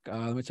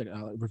 Let me check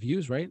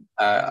reviews, right?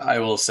 I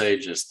will say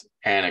just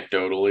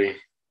anecdotally,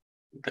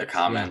 the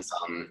comments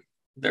on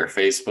their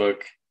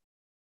Facebook,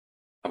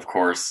 of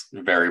course,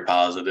 very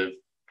positive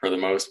for the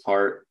most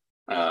part.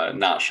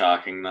 Not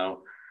shocking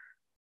though.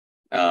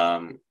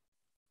 Reddit,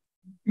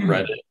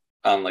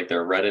 on like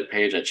their Reddit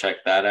page, I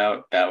checked that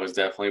out. That was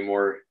definitely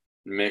more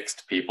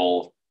mixed.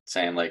 People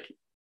saying like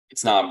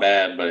it's not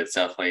bad, but it's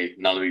definitely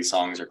none of these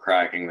songs are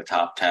cracking the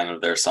top 10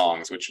 of their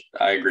songs, which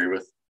I agree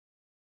with.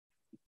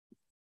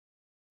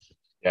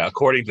 Yeah,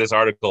 according to this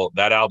article,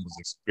 that album is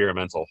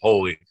experimental.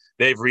 Holy,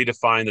 they've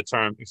redefined the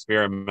term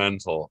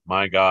experimental.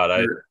 My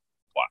God,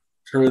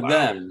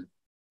 them,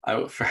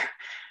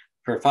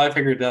 for Five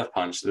Finger Death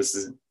Punch, this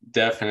is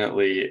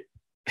definitely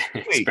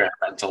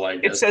experimental. I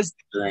guess it says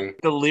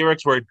the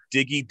lyrics were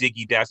diggy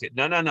diggy dash it.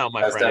 No, my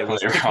That's friend. It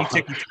was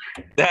ticky.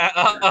 That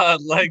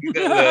like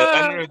the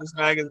editor of this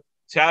magazine.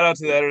 Shout out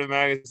to the editor of the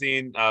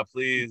magazine.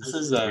 Please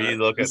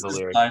relook at the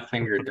lyrics. Five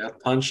Finger Death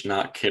Punch,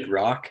 not Kid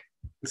Rock.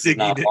 This is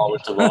not Ball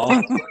with the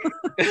Ball.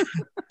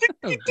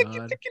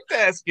 Ticky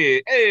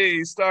basket.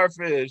 Hey,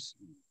 starfish.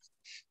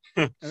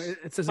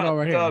 It says it all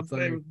right here. Like,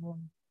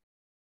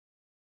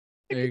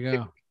 there you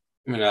go.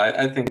 I mean,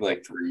 I think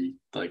like 3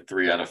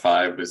 out of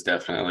 5 was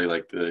definitely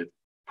like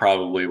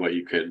probably what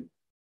you could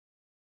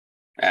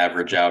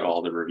average out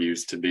all the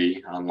reviews to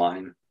be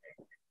online.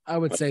 I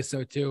would say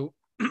so too.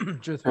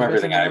 Just From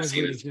everything I I've was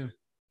seen, reading too.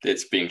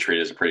 it's being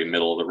treated as a pretty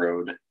middle of the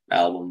road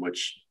album,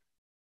 which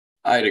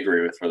I'd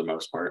agree with for the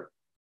most part.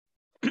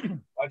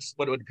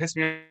 What would piss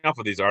me off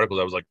with these articles,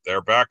 I was like,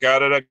 they're back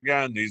at it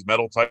again. These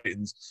metal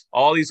titans,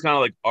 all these kind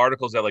of like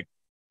articles that like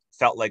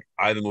felt like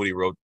Ivan Moody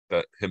wrote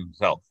that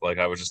himself. Like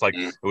I was just like,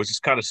 it was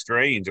just kind of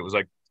strange. It was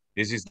like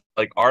these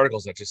like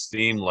articles that just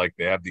seem like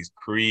they have these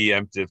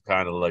preemptive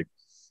kind of like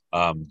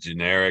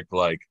generic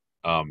like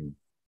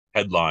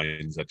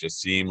headlines that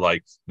just seem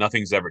like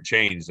nothing's ever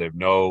changed. They have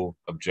no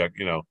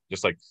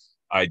just like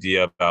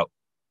idea about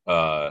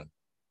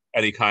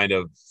any kind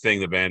of thing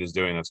the band is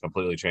doing that's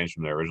completely changed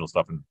from their original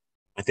stuff. And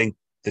I think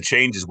the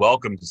change is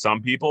welcome to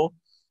some people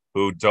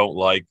who don't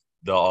like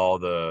all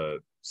the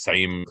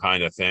same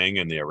kind of thing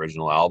in the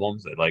original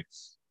albums. They like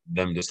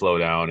them to slow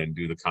down and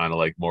do the kind of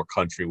like more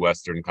country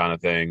western kind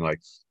of thing,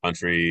 like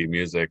country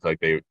music, like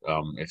they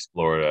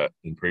explored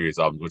in previous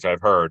albums, which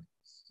I've heard,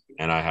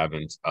 and I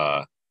haven't.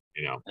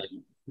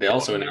 They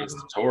also announced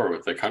a tour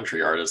with the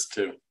country artists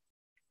too.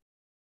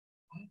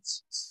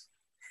 It's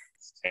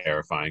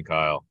terrifying,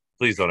 Kyle.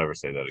 Please don't ever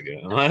say that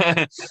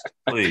again.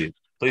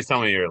 Please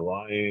tell me you're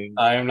lying.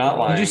 I am not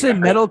lying. Did you say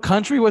metal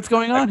country? What's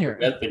going on here?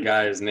 I forget the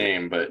guy's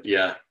name, but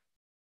yeah.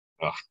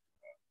 Ugh.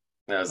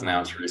 That was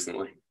announced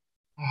recently.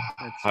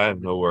 I have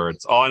no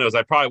words. All I know is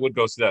I probably would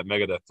go see that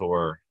Megadeth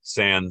tour,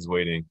 sans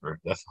waiting for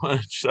Death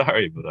Punch.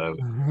 Sorry, but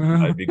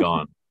I'd be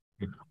gone.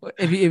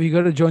 If you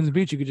go to Jones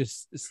Beach, you could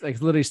just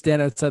like literally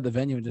stand outside the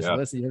venue and just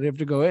listen. You don't have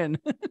to go in.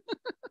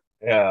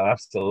 Yeah,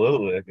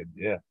 absolutely. I could.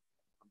 Yeah,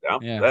 down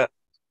for that.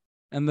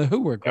 And the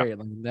Who were great. Yeah.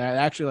 Like they're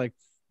actually like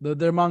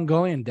they're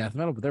Mongolian death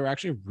metal, but they were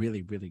actually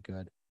really, really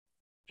good.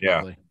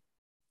 Truthfully.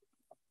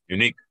 Yeah,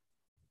 unique.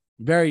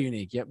 Very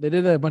unique. Yep, they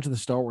did a bunch of the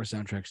Star Wars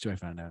soundtracks too. I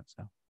found out.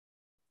 So.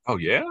 Oh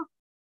yeah.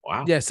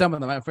 Wow. Yeah, some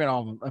of them. I forget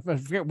all of them. I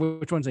forget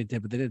which ones they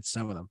did, but they did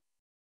some of them.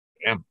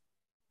 Damn.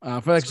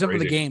 For like some of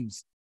the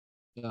games.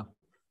 Yeah.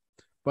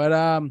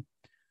 But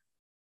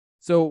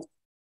so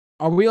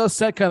are we all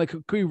set? Kind of,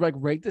 could we like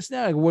rate this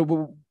now? Like, what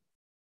do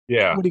you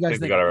guys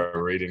think? We got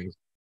our ratings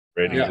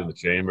in the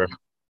chamber.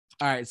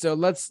 All right, so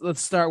let's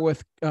start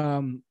with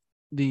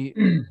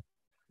the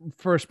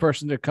first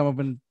person to come up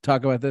and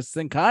talk about this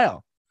thing.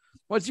 Kyle,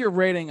 what's your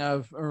rating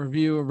of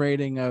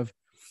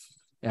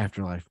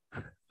Afterlife?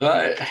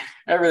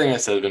 Everything I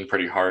said has been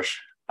pretty harsh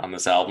on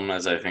this album,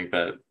 as I think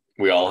that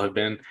we all have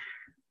been.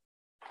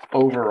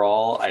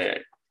 Overall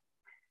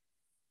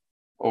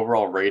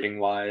rating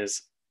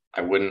wise,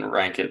 I wouldn't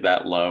rank it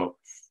that low.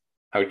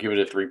 I would give it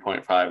a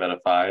 3.5 out of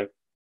 5,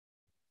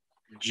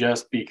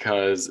 just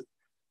because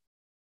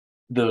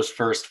those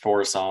first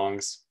 4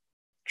 songs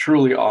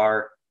truly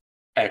are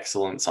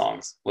excellent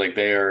songs. Like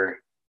they are,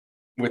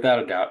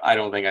 without a doubt, I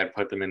don't think I'd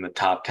put them in the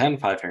top 10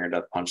 Five Finger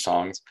Death Punch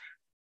songs,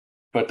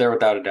 but they're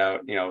without a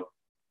doubt,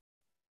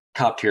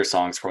 top tier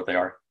songs for what they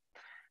are.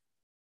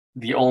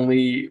 The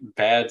only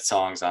bad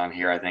songs on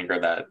here, I think, are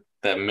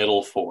that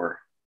middle 4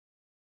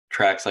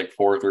 tracks, like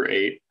 4 through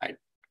 8. I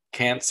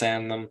can't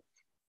stand them.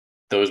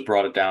 Those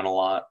brought it down a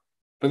lot,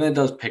 but then it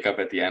does pick up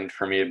at the end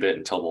for me a bit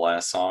until the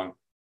last song.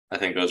 I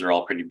think those are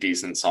all pretty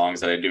decent songs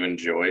that I do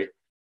enjoy.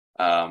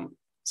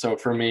 So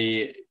for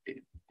me,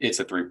 it's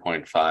a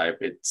 3.5.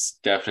 It's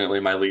definitely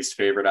my least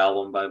favorite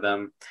album by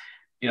them.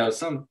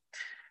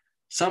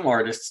 Some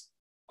artists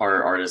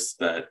are artists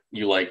that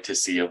you like to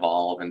see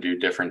evolve and do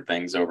different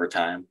things over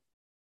time.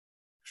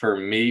 For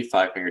me,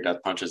 Five Finger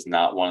Death Punch is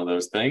not one of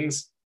those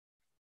things.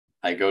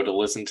 I go to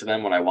listen to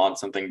them when I want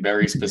something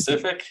very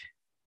specific,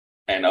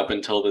 and up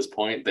until this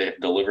point, they have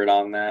delivered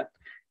on that.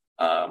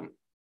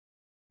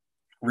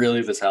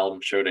 Really, this album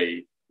showed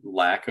a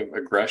lack of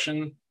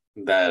aggression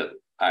that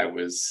I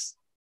was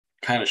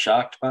kind of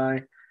shocked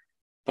by.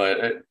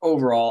 But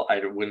overall,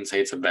 I wouldn't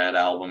say it's a bad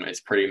album. It's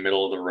pretty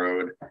middle of the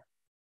road.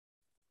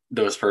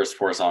 Those first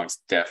 4 songs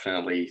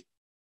definitely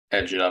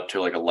edge it up to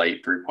like a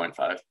light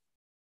 3.5.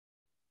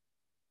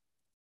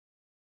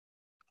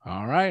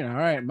 All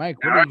right,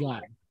 Mike, what do you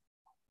got?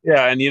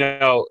 Yeah, and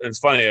it's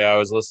funny. I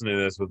was listening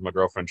to this with my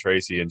girlfriend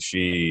Tracy, and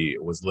she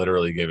was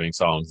literally giving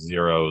songs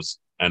 0s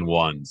and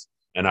 1s,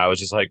 and I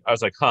was like,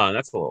 huh,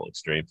 that's a little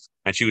extreme.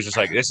 And she was just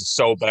like, this is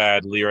so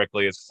bad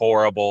lyrically, it's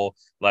horrible,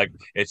 like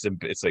it's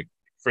like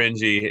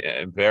fringy,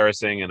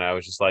 embarrassing. And I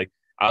was like,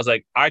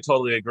 I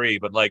totally agree,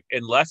 but like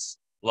unless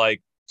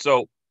like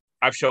so.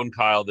 I've shown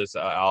Kyle this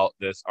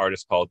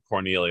artist called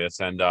Cornelius,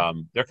 and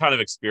they're kind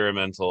of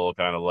experimental,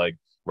 kind of like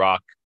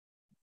rock,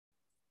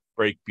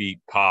 breakbeat,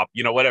 pop,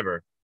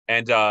 whatever.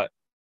 And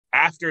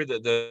after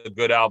the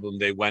good album,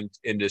 they went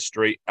into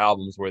straight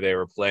albums where they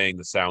were playing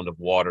the sound of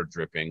water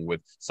dripping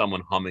with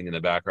someone humming in the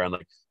background,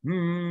 like,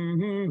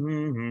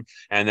 and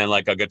then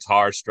like a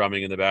guitar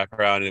strumming in the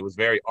background. And it was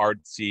very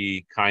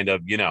artsy, kind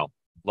of,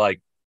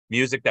 like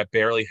music that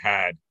barely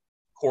had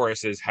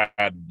choruses,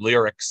 had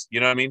lyrics.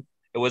 You know what I mean?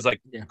 It was like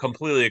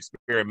completely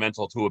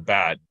experimental to a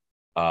bad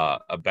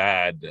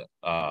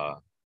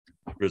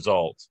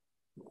result.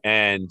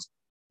 And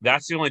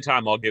that's the only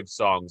time I'll give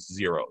songs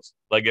 0s.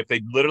 Like if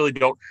they literally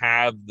don't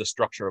have the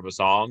structure of a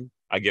song,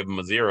 I give them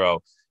a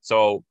 0.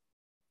 So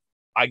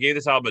I gave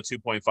this album a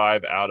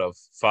 2.5 out of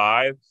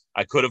 5.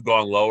 I could have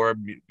gone lower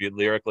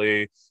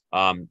lyrically.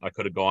 I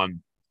could have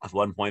gone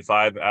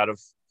 1.5 out of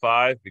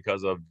 5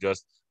 because of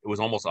just it was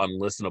almost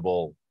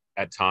unlistenable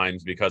at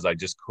times because I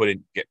just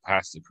couldn't get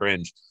past the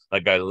cringe.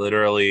 Like I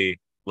literally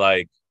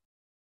like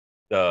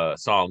the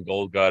song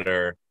Gold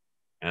Gutter,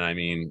 and I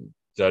mean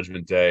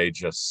Judgment Day,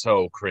 just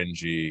so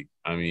cringy.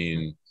 I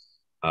mean,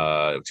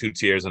 2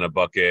 tears in a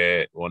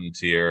bucket, 1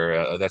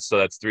 tear.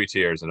 That's 3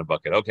 tears in a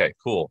bucket. Okay,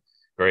 cool,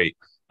 great.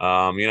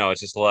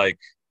 It's just like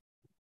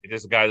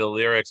this guy. The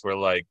lyrics were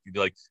like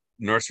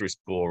nursery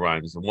school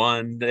rhymes.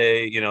 One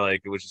day,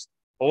 like it was just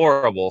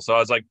horrible. So I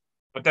was like,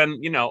 but then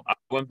I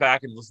went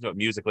back and listened to it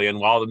musically. And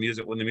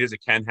when the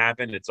music can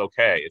happen, it's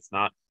okay. It's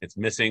not. It's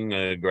missing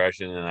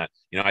aggression, and that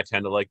I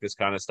tend to like this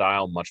kind of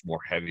style, much more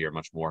heavier,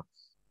 much more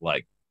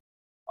like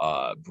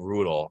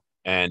brutal.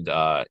 And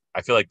I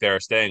feel like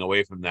they're staying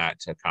away from that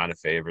to kind of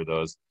favor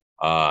those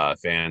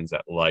fans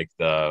that like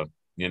the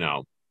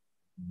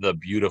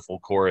beautiful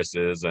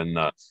choruses and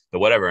the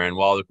whatever. And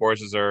while the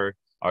choruses are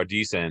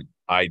decent,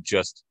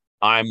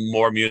 I'm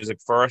more music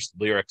first,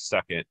 lyrics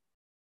second,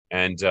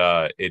 and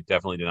it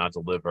definitely did not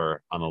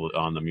deliver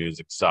on the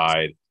music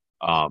side,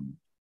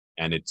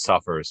 and it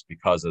suffers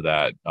because of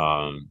that.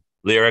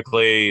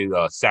 Lyrically,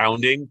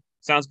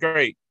 sounds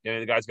great.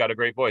 The guy's got a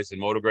great voice. In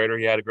Motogrator,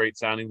 he had a great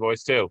sounding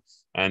voice too.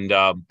 And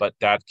but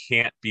that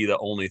can't be the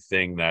only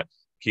thing that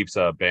keeps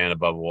a band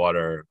above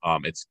water.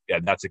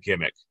 That's a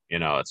gimmick.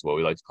 It's what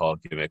we like to call a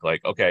gimmick.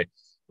 Like, okay,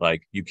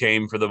 like you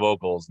came for the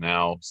vocals,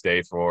 now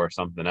stay for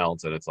something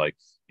else. And it's like,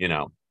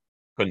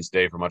 couldn't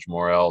stay for much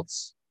more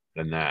else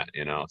than that.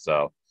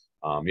 So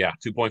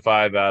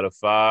 2.5 out of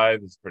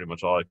 5 is pretty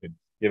much all I could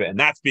give it. And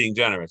that's being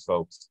generous,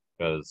 folks,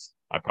 because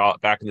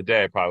back in the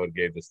day, I probably would have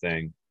gave this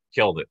thing,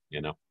 killed it,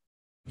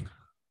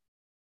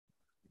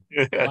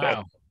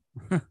 Wow.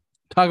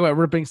 Talk about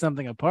ripping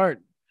something apart.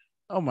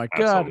 Oh my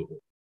God. Absolutely.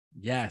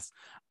 Yes.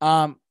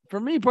 For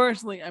me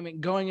personally, I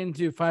mean, going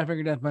into Five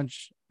Finger Death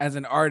Punch as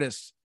an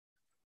artist,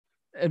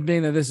 and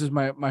being that this is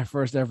my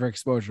first ever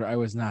exposure, I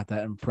was not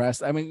that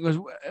impressed. I mean, it was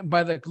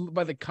by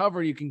the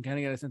cover, you can kind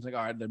of get a sense like,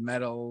 all right, the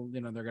metal,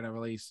 they're gonna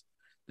release,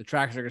 the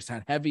tracks are gonna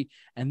sound heavy,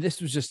 and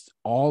this was just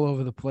all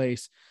over the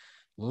place.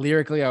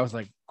 Lyrically, I was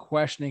like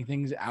questioning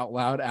things out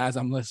loud as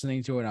I'm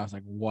listening to it. And I was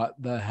like, what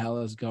the hell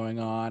is going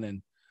on?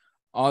 And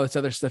all this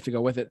other stuff to go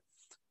with it.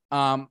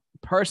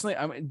 Personally,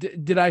 I mean,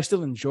 did I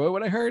still enjoy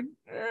what I heard?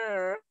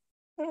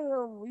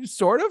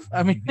 Sort of.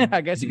 I mean,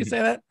 I guess you could say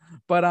that.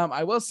 But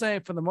I will say,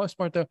 for the most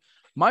part, though,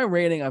 my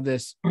rating of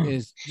this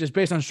is just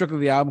based on strictly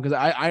the album, because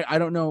I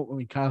don't know. I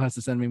mean, Kyle has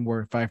to send me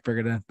more Five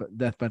Finger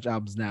Death Punch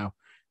albums now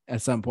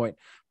at some point.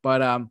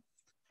 But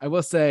I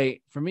will say,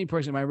 for me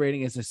personally, my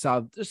rating is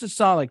just a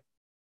solid.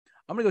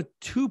 I'm gonna go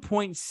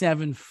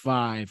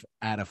 2.75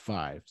 out of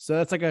 5. So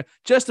that's like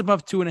just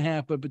above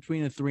 2.5, but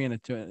between a 3 and a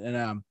 2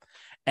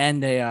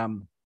 and a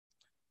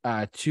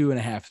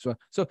 2.5 as well.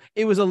 So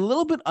it was a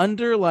little bit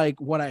under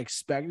like what I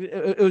expected.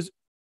 It was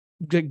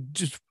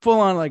just full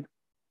on like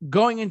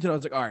going into it. I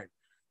was like, all right,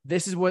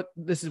 this is what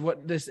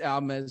this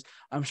album is.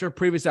 I'm sure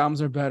previous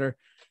albums are better.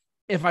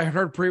 If I had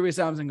heard previous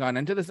albums and gone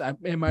into this,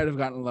 it might have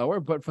gotten lower,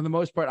 but for the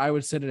most part, I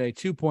would sit at a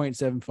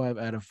 2.75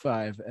 out of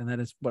 5. And that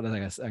is what I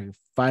guess like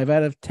 5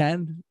 out of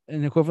 10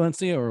 in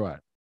equivalency, or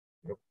what?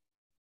 Yep.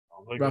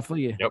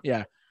 Roughly. Yep.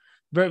 Yeah.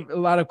 A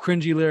lot of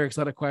cringy lyrics, a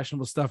lot of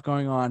questionable stuff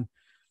going on.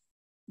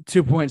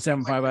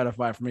 2.75 out of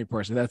 5 for me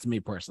personally. That's me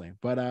personally.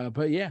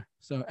 But yeah.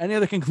 So any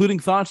other concluding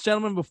thoughts,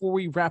 gentlemen, before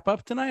we wrap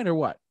up tonight, or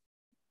what?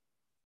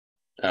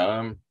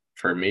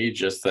 For me,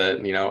 just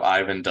that,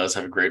 Ivan does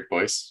have a great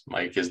voice.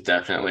 Mike is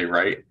definitely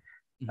right.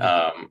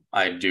 Mm-hmm.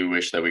 I do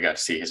wish that we got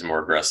to see his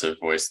more aggressive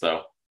voice,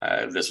 though.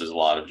 This was a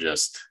lot of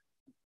just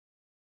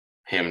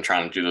him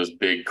trying to do those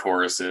big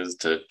choruses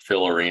to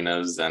fill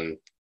arenas, and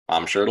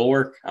I'm sure it'll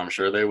work. I'm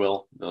sure they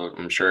will.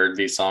 I'm sure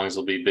these songs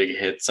will be big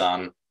hits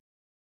on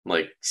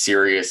like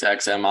Sirius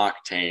XM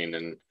Octane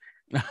and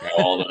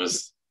all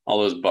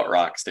those butt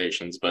rock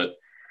stations. But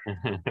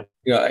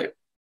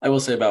I will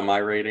say about my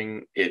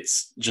rating,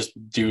 it's just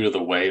due to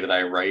the way that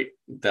I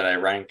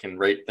rank and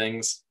rate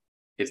things.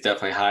 It's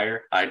definitely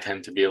higher. I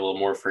tend to be a little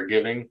more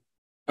forgiving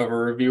of a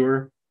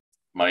reviewer.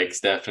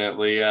 Mike's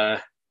definitely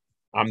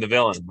I'm the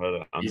villain,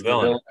 brother. He's the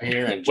villain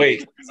here, and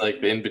Jake is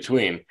like the in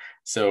between.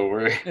 So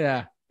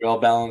we all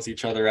balance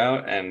each other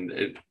out, and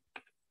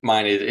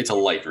it's a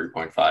light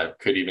 3.5.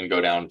 Could even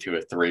go down to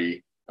a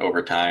 3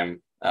 over time.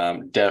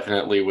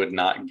 Definitely would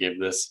not give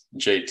this.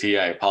 JT,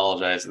 I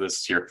apologize.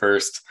 This is your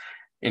first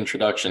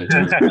introduction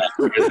to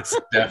it. It's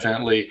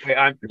definitely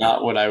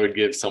not what I would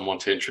give someone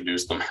to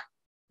introduce them.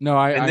 No,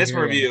 in this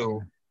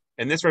review,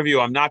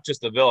 I'm not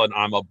just a villain.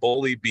 I'm a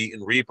bully,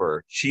 beaten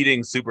reaper,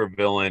 cheating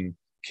supervillain,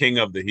 king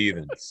of the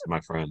heathens, my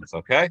friends.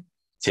 Okay,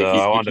 so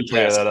I wanted to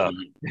clear that up.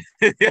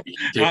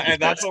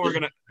 And that's what we're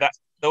gonna.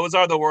 Those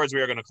are the words we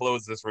are gonna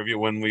close this review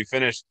when we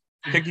finish.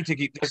 Ticky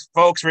ticky,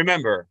 folks.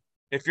 Remember,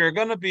 if you're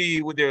gonna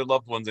be with your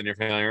loved ones and your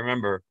family,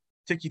 remember,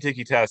 ticky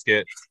ticky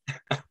tasket.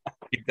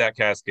 Keep that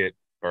casket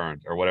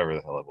burned, or whatever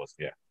the hell it was.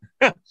 Yeah.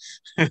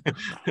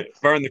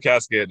 Burn the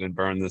casket and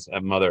burn this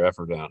mother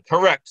effer down.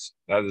 Correct.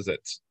 That is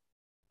it.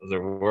 Those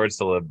are words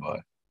to live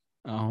by.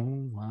 Oh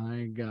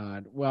my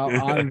God.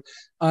 Well,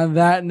 on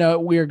that note,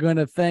 we are going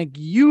to thank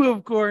you,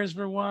 of course,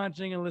 for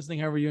watching and listening,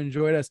 however you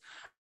enjoyed us.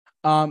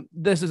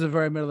 This is a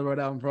very middle of the road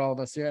album for all of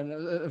us here.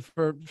 And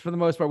for the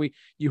most part,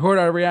 you heard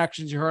our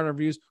reactions, you heard our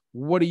views.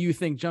 What do you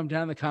think? Jump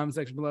down in the comment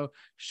section below.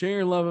 Share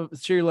your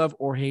love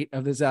or hate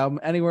of this album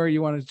anywhere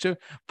you want to.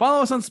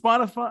 Follow us on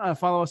Spotify.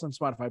 Follow us on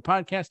Spotify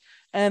podcast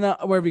and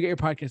wherever you get your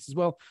podcasts as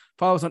well.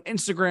 Follow us on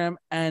Instagram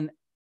and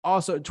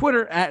also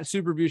Twitter at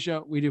Super Review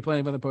Show. We do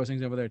plenty of other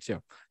postings over there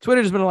too.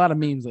 Twitter's been a lot of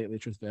memes lately.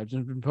 Truthfully, I've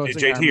just been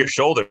posting. JT, your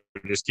shoulder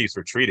just keeps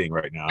retreating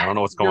right now. I don't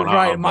know what's going on.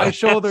 Right, my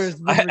shoulder has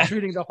been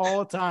retreating the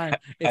whole time.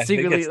 It's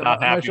secretly it's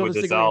not happy my with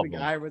this secretly album.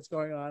 Guy, what's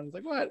going on? It's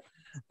like what?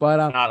 But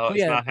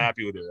it's not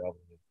happy with your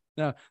album.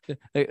 No,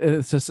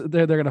 it's just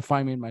they're gonna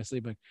find me in my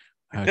sleep. Like,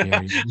 how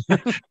dare you?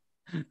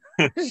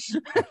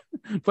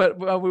 But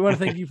we want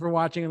to thank you for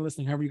watching and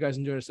listening. However you guys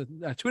enjoyed us.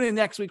 Tune in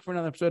next week for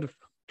another episode of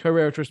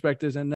Career Retrospectives and.